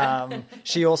something. Yeah.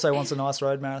 She also wants a nice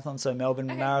road marathon. So Melbourne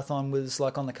Marathon was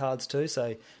like on the cards too.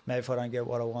 So maybe if I don't get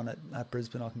what I want at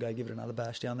Brisbane, I can go give it another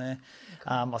bash down there.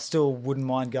 I still wouldn't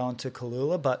mind going to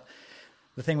Kalula, but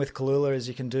the thing with Kalula is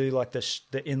you can do like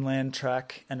the inland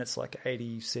track and it's like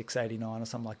 86, 89 or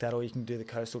something like that, or you can do the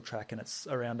coastal track and it's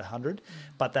around 100.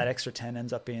 But that extra 10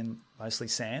 ends up being mostly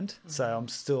sand. So I'm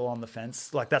still on the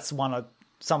fence. Like that's one a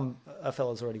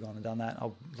fella's already gone and done that.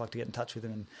 I'd like to get in touch with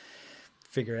him and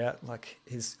figure out like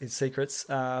his secrets.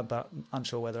 But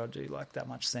unsure whether I'll do like that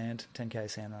much sand. 10K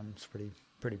sand run is pretty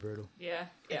brutal. Yeah.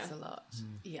 It's a lot.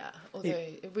 Yeah. Although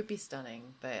it would be stunning,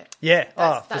 but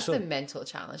that's sure. the mental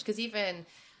challenge. Because even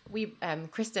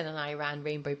Kristen and I ran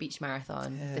Rainbow Beach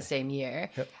Marathon the same year,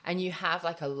 and you have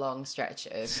like a long stretch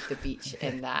of the beach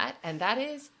in that, and that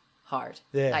is hard.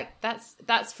 Yeah. Like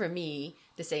that's for me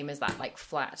the same as that like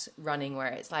flat running where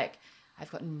it's like I've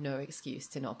got no excuse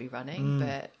to not be running,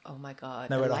 but oh my God,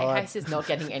 the lighthouse is not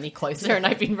getting any closer and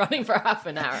I've been running for half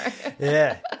an hour.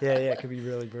 Yeah. It could be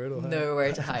really brutal.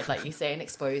 Nowhere to hide, like you say, and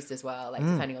exposed as well, like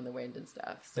depending on the wind and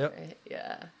stuff. So,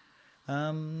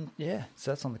 so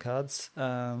that's on the cards.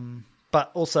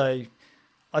 But also,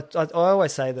 I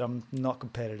always say that I'm not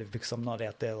competitive because I'm not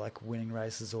out there like winning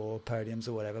races or podiums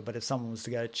or whatever, but if someone was to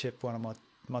go chip one of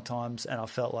my times and I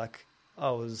felt like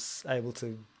I was able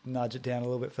to nudge it down a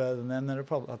little bit further than them, then I'd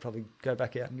probably go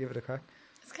back out and give it a crack.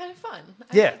 It's kind of fun.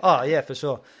 Yeah, for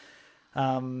sure.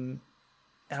 And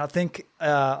I think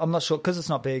I'm not sure because it's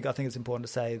not big. I think it's important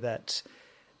to say that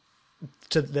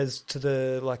to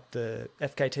the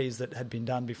FKTs that had been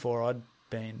done before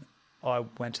I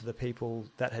went to the people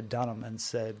that had done them and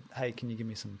said, hey, can you give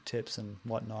me some tips and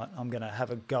whatnot? I'm going to have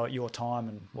a go at your time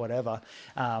and whatever.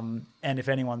 And if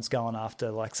anyone's going after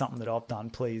like something that I've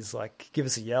done, please like give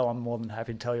us a yell. I'm more than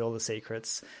happy to tell you all the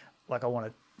secrets. Like I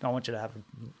want you to have a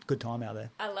good time out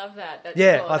there. I love that. That's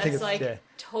cool. I think it's like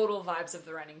total vibes of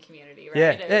the running community, right?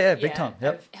 Yeah, big time.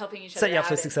 Yep. Of helping each other set you up out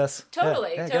for success.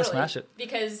 Totally. Go smash it.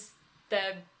 Because the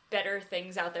better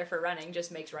things out there for running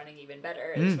just makes running even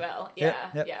better as well. Yeah.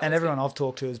 And everyone I've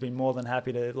talked to has been more than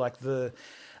happy to, like the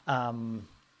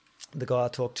guy I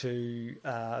talked to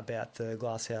about the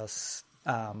Glasshouse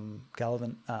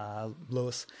Gallivant,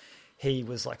 Lewis, he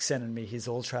was like sending me his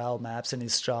all trail maps and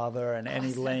his Strava and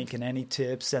any link and any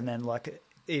tips, and then like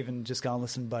even just go and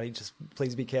listen, buddy, just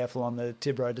please be careful on the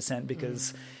Tib Road descent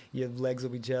because your legs will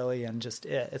be jelly, and just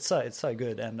it's so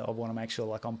good, and I want to make sure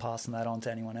like I'm passing that on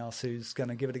to anyone else who's going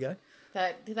to give it a go.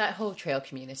 That whole trail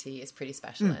community is pretty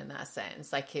special in that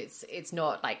sense. Like it's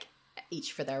not like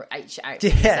each out for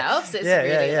themselves. It's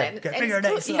really like, go figure it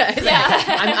out.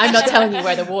 I'm not telling you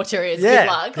where the water is. Good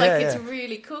luck. It's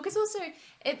really cool because also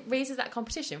it raises that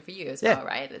competition for you as well,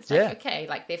 right? It's like, okay,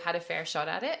 like they've had a fair shot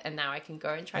at it and now I can go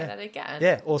and try that again.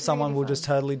 Yeah, or someone will just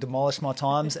totally demolish my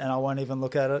times and I won't even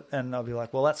look at it and I'll be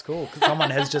like, well, that's cool because someone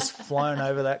has just flown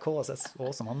over that course. That's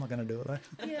awesome. I'm not going to do it though.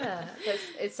 Yeah,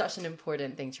 it's such an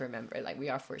important thing to remember. Like we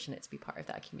are fortunate to be part of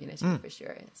that community for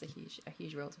sure. It's a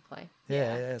huge role to play.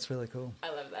 Yeah, it's really cool. I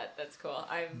love that. That's cool.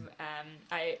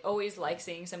 I always like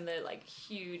seeing some of the like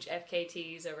huge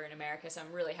FKTs over in America, so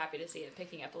I'm really happy to see it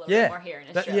picking up a little bit more here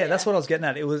in Australia. That's what I was getting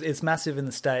at. It's massive in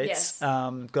the States.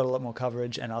 Got a lot more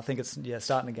coverage, and I think it's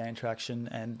starting to gain traction.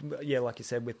 And like you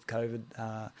said, with COVID,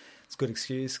 it's a good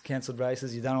excuse. Cancelled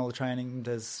races. You've done all the training.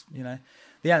 There's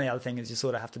the only other thing is you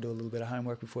sort of have to do a little bit of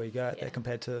homework before you go out there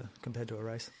compared to a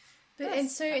race. And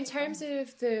so in terms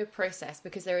of the process,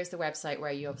 because there is the website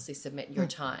where you obviously submit your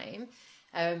time,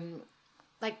 can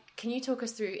you talk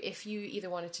us through if you either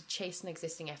wanted to chase an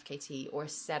existing FKT or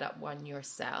set up one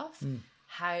yourself,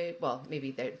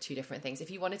 maybe they're two different things.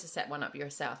 If you wanted to set one up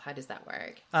yourself, how does that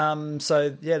work?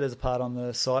 There's a part on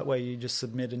the site where you just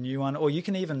submit a new one, or you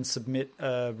can even submit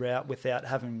a route without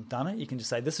having done it. You can just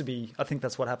say, this would be, I think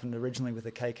that's what happened originally with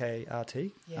the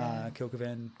KKRT,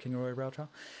 Kilcovan Kingaroy Rail Trail.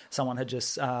 Someone had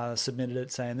just submitted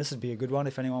it saying this would be a good one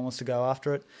if anyone wants to go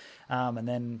after it. And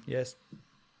then,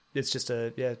 it's just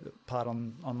a part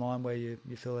online where you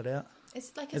fill it out.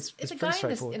 It's a guy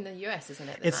in the US, isn't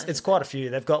it? It's quite a few.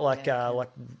 They've got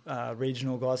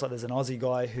regional guys. Like there's an Aussie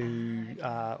guy who,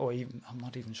 I'm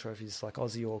not even sure if he's like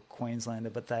Aussie or Queenslander,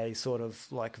 but they sort of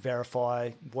like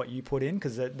verify what you put in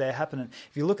because they're happening.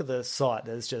 If you look at the site,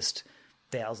 there's just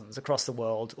thousands across the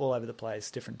world, all over the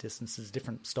place, different distances,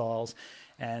 different styles,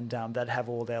 and they'd have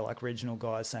all their like regional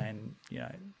guys saying,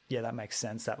 that makes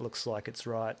sense, that looks like it's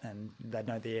right, and they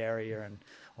know the area and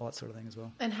all that sort of thing as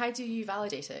well. And how do you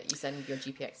validate it? You send your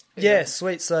GPX? Yeah,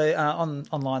 sweet. So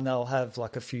online they'll have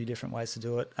like a few different ways to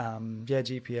do it.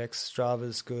 GPX,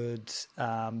 Strava's good.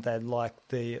 They like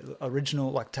the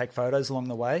original, like take photos along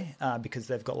the way because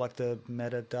they've got like the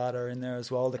metadata in there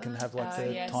as well. They can have like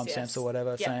the timestamps or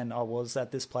whatever saying I was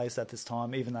at this place at this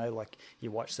time, even though like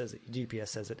your watch says it, your GPS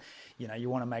says it. You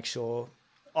want to make sure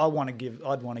I'd want to give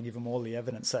them all the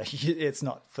evidence, so it's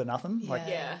not for nothing. Like,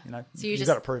 Yeah. you know, So you've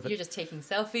got to prove it. You're just taking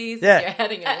selfies. Yeah. You're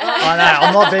heading along. I know,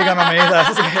 I'm not big on them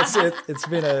either. It's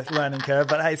been a learning curve.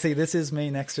 But hey, see, this is me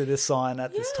next to this sign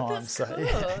at this time. That's So cool.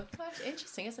 yeah. Gosh,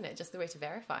 interesting, isn't it? Just the way to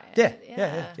verify it.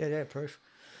 Yeah, proof.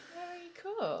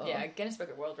 Very cool. Yeah, Guinness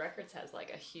Book of World Records has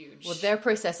like a huge... Well, their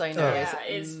process I know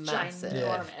is massive.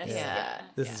 ginormous. Yeah.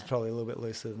 This is probably a little bit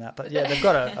looser than that. But yeah, they've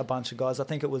got a bunch of guys. I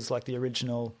think it was like the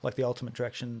original, like the Ultimate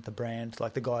Direction, the brand,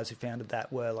 like the guys who founded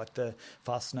that were like the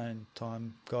fastest known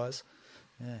time guys.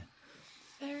 Yeah.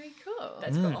 Very cool.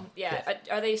 That's cool. Yeah.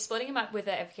 Are they splitting them up with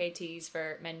the FKTs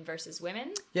for men versus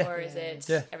women? Yeah. Or is it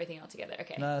Yeah. everything all together?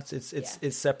 Okay. No,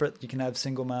 it's separate. You can have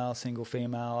single male, single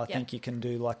female. I think you can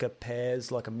do like a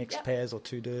pairs, like a mixed pairs or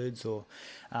two dudes, or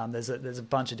there's a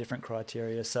bunch of different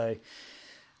criteria. So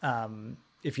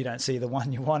if you don't see the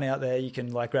one you want out there, you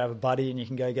can like grab a buddy and you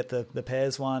can go get the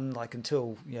pairs one. Like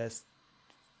until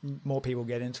more people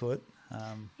get into it.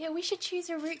 Yeah, we should choose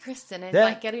a route, Kristen, and Yeah.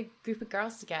 like get a group of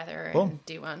girls together and Boom.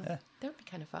 do one. Yeah. That would be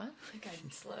kind of fun. I think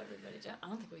I'd slow everybody down. I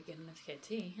don't think we get an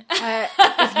FKT.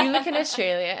 If you look in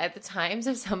Australia at the times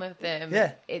of some of them,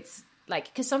 it's like,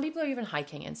 because some people are even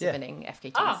hiking and submitting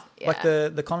FKTs. Oh. Yeah. Like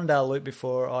the Conondale loop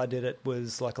before I did it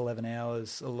was like 11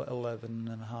 hours, 11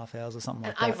 and a half hours or something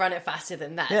like that. I've run it faster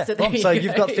than that. Yeah, So, boom. there So you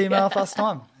you've go. got female fast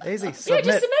time. Easy. Yeah, just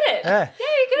submit it. Yeah.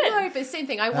 you're good. No, but same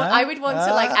thing. I would want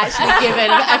to like actually give it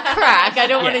a crack. I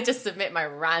don't want to just submit my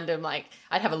random, like,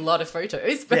 I'd have a lot of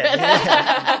photos, but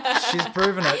She's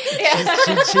proven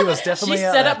it. She was definitely she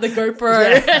out set there. up the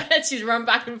GoPro and she's run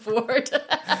back and forward.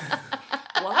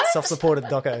 What? Self-supported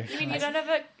doco. You mean you don't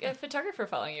have a photographer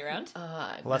following you around?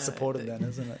 Well, that's supported then,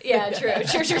 isn't it? Yeah, true.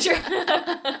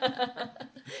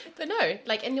 But no,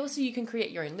 like, and also you can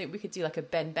create your own loop. We could do like a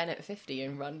Ben Bennett 50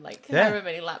 and run like Yeah. however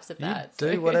many laps of You that.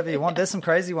 do whatever you want. There's some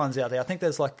crazy ones out there. I think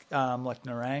there's like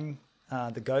Narang,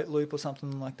 the goat loop or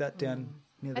something like that down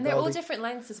near the And they're all Goldie. different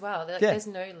lengths as well. Like, Yeah. There's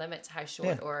no limit to how short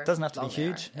Yeah, or it doesn't have to be long they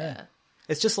huge. are. Yeah.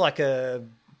 It's just like a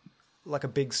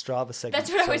big Strava segment.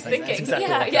 That's what I was sort of thing. thinking. It's exactly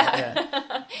Yeah, like yeah.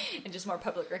 that, And just more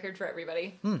public record for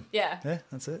everybody. Yeah. yeah,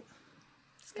 that's it.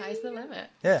 Sky's the limit.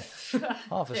 Yeah.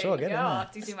 Oh, for There sure. you Get go. in I'll there.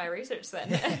 have to do my research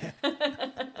then.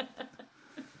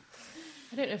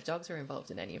 I don't know if dogs are involved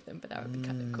in any of them, but that would be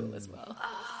kind of cool as well.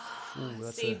 Ooh,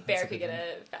 that's See, a Bear good could get one.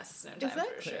 a fastest known time for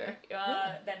Exactly. sure.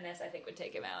 Then this, I think, would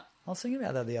take him out. I was thinking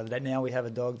about that the other day. Now we have a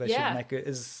dog. They Yeah. should make it.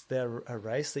 Is there a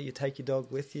race that you take your dog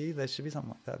with you? There should be something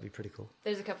like that. Would be pretty cool.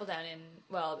 There's a couple down in,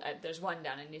 there's one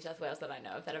down in New South Wales that I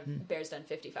know of that have Bear's done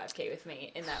 55k with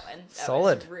me in that one. That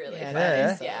Solid. was really Yeah, fun.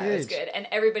 that is Yeah, it was huge. good. And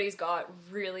everybody's got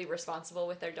really responsible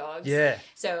with their dogs. Yeah.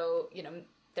 So,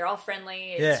 they're all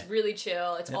friendly. It's really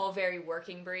chill. It's all very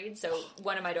working breed. So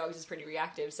one of my dogs is pretty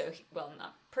reactive. So,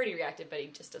 not pretty reactive, but he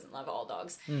just doesn't love all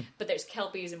dogs. But there's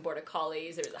Kelpies and Border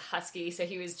Collies. There was a Husky. So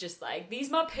he was just like, these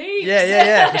my peeps.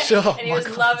 Yeah, for sure. And he was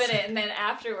loving it. And then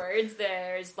afterwards,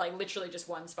 there's like literally just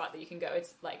one spot that you can go.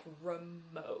 It's like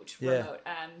remote. Yeah.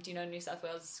 Do you know New South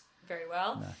Wales very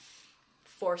well? No.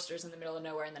 Forster's in the middle of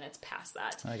nowhere, and then it's past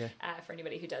that. Okay. For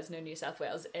anybody who does know New South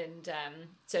Wales, and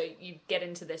so you get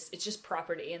into this. It's just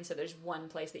property, and so there's one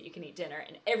place that you can eat dinner,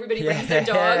 and everybody brings their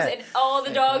dogs, and all the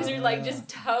dogs are like just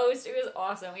toast. It was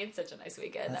awesome. We had such a nice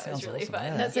weekend. That was sounds really awesome, fun.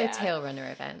 yeah. That's a tail runner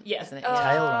event, Yeah. isn't it? Tail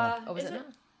runner. Or was is it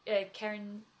not?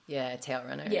 Karen. Yeah, tail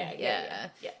runner. Yeah.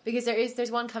 Because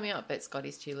there's one coming up, but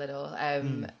Scotty's too little.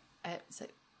 Is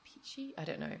it Peachy? I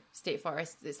don't know. State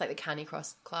Forest. It's like the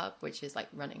Canicross Club, which is like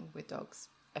running with dogs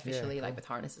officially, cool. like with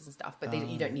harnesses and stuff. But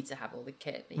you don't need to have all the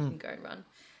kit. You can go and run.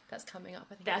 That's coming up.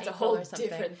 I think That's in a April whole or something.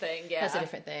 different thing. Yeah, That's a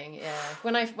different thing. Yeah.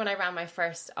 When I ran my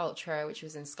first ultra, which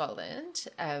was in Scotland,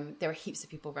 there were heaps of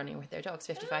people running with their dogs,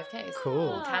 55Ks.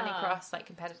 Cool. Canicross, like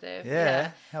competitive.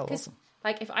 Yeah. How 'Cause, awesome.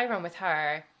 like, if I run with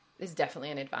her, there's definitely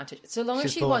an advantage. So long as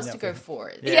She's she pulling wants you to up go there.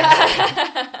 forward. Yeah.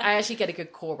 I actually get a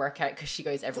good core workout because she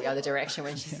goes every other direction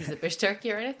when she sees a bush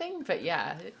turkey or anything. But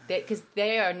yeah, because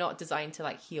they are not designed to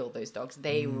like heel those dogs.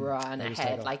 They run They just take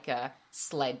ahead off. like a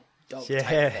sled dog Yeah.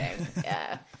 type thing.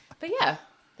 Yeah. But yeah,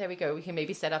 there we go. We can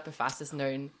maybe set up a fastest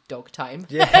known dog time.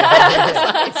 Yeah.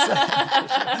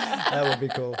 That would be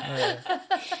cool. Yeah.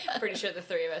 Pretty sure the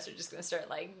three of us are just going to start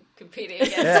like competing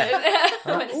against it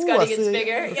when Ooh, Scotty I gets see-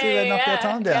 bigger. I see they knocked their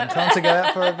time down. Yeah. Time to go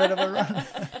out for a bit of a run.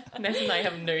 Ness and I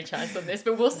have no chance on this,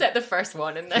 but we'll set the first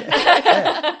one and then.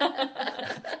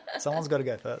 Someone's got to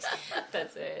go first.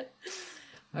 That's it.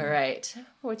 All right.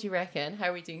 What do you reckon? How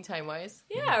are we doing time wise?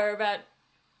 Yeah, we're about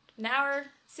an hour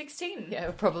 16.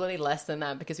 Yeah, probably less than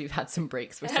that because we've had some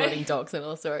breaks for sorting dogs and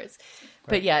all sorts.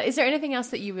 But yeah, is there anything else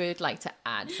that you would like to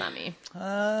add, Sammy?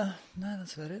 No,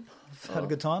 that's about it. I've had a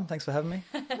good time. Thanks for having me.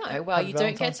 No, well, you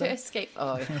don't get to escape.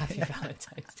 Oh, happy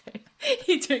Valentine's Day.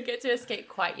 You don't get to escape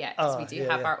quite yet because we do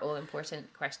have our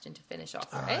all-important question to finish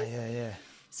off, right? Yeah.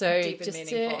 So Deep and just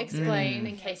meaningful. to explain,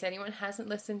 in case anyone hasn't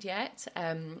listened yet,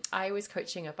 I was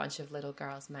coaching a bunch of little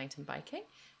girls mountain biking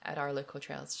at our local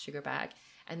trails, Sugar Bag,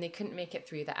 and they couldn't make it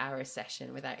through the hour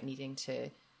session without needing to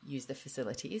use the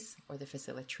facilities, or the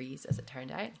facilitaries as it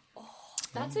turned out. Oh,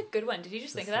 that's a good one. Did you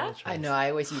just think of that? I know, I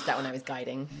always use that when I was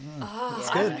guiding. Oh,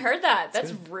 I haven't heard that.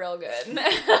 That's real good.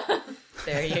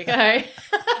 There you go.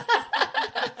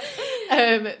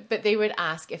 But they would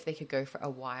ask if they could go for a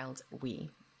wild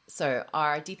wee. So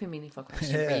our deep and meaningful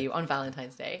question for you on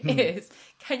Valentine's Day is,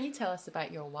 can you tell us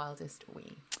about your wildest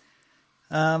wee?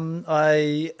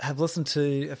 I have listened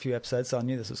to a few episodes, so I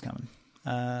knew this was coming.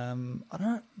 I'm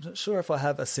not sure if I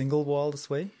have a single wildest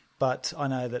wee, but I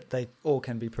know that they all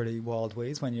can be pretty wild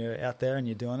wees when you're out there and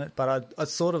you're doing it. But I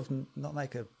sort of, not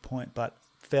make a point, but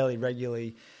fairly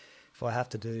regularly, if I have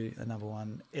to do another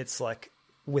one, it's like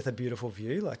with a beautiful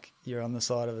view, like you're on the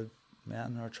side of a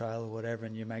mountain or a trail or whatever,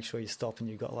 and you make sure you stop and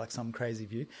you've got like some crazy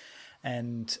view.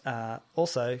 And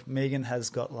also Megan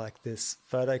has got like this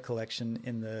photo collection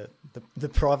in the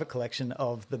private collection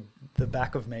of the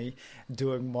back of me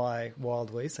doing my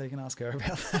wild wee, so you can ask her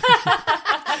about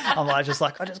that. I'm like, I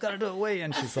just got to do a wee,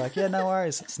 and she's like, yeah, no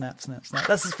worries, snap.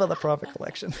 This is for the private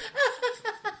collection.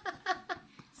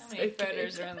 How many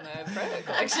photos are in the private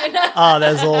collection? Oh,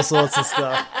 there's all sorts of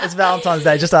stuff. It's Valentine's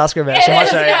Day, just ask her about it. She might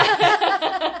show you.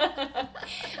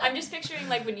 I'm just picturing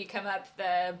like when you come up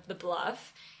the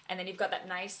bluff, and then you've got that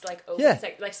nice like open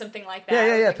like something like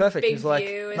that. Yeah, like, perfect. Big He's like,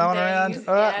 view no one and around.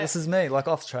 All right, this is me. Like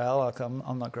off trail. Like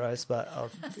I'm not gross,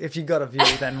 but if you got a view,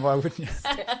 then why wouldn't you?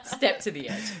 Step to the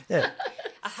edge. Yeah.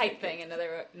 A height thing.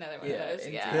 Another one of those.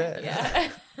 Indeed. Yeah.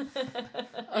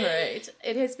 All right.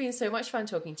 It has been so much fun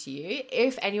talking to you.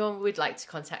 If anyone would like to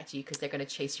contact you because they're going to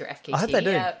chase your FKT, I hope they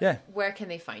do. Yeah. Where can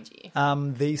they find you?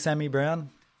 The Sammy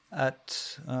Brown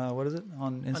at what is it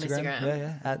on Instagram?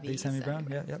 Yeah, at the Sammy Brown.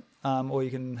 Yep. Or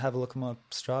you can have a look at my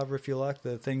Strava if you like.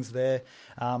 The things there,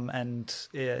 and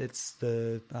yeah, it's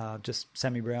the just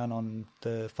Sammy Brown on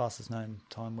the fastest known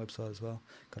time website as well.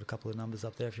 Got a couple of numbers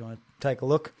up there if you want to take a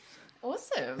look.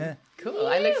 Awesome. Yeah. Cool.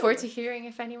 I look forward to hearing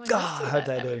if anyone does I hope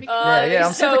they do. Yeah,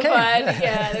 I'm so super keen. fun.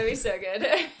 Yeah, that'd be so good.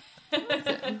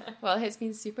 Awesome. Well, it's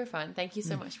been super fun. Thank you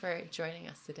so much for joining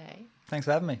us today. Thanks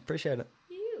for having me. Appreciate it.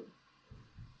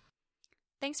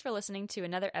 Thanks for listening to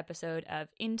another episode of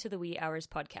Into the Wee Hours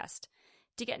podcast.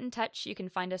 To get in touch, you can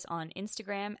find us on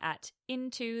Instagram at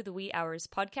Into the Wee Hours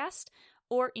podcast,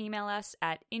 or email us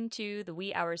at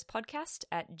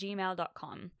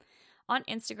intotheweehourspodcast@gmail.com. On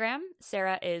Instagram,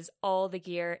 Sarah is all the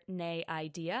gear nay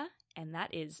idea, and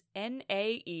that is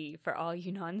NAE for all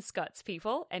you non-Scots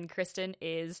people, and Kristen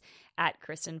is at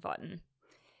Kristen Vaughton.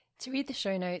 To read the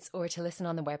show notes or to listen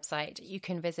on the website, you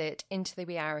can visit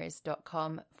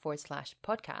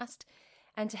intotheweehours.com/podcast.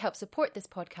 And to help support this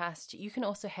podcast, you can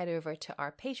also head over to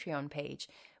our Patreon page,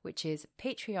 which is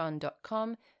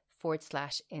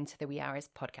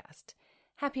patreon.com/intotheweehourspodcast.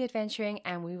 Happy adventuring,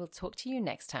 and we will talk to you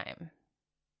next time.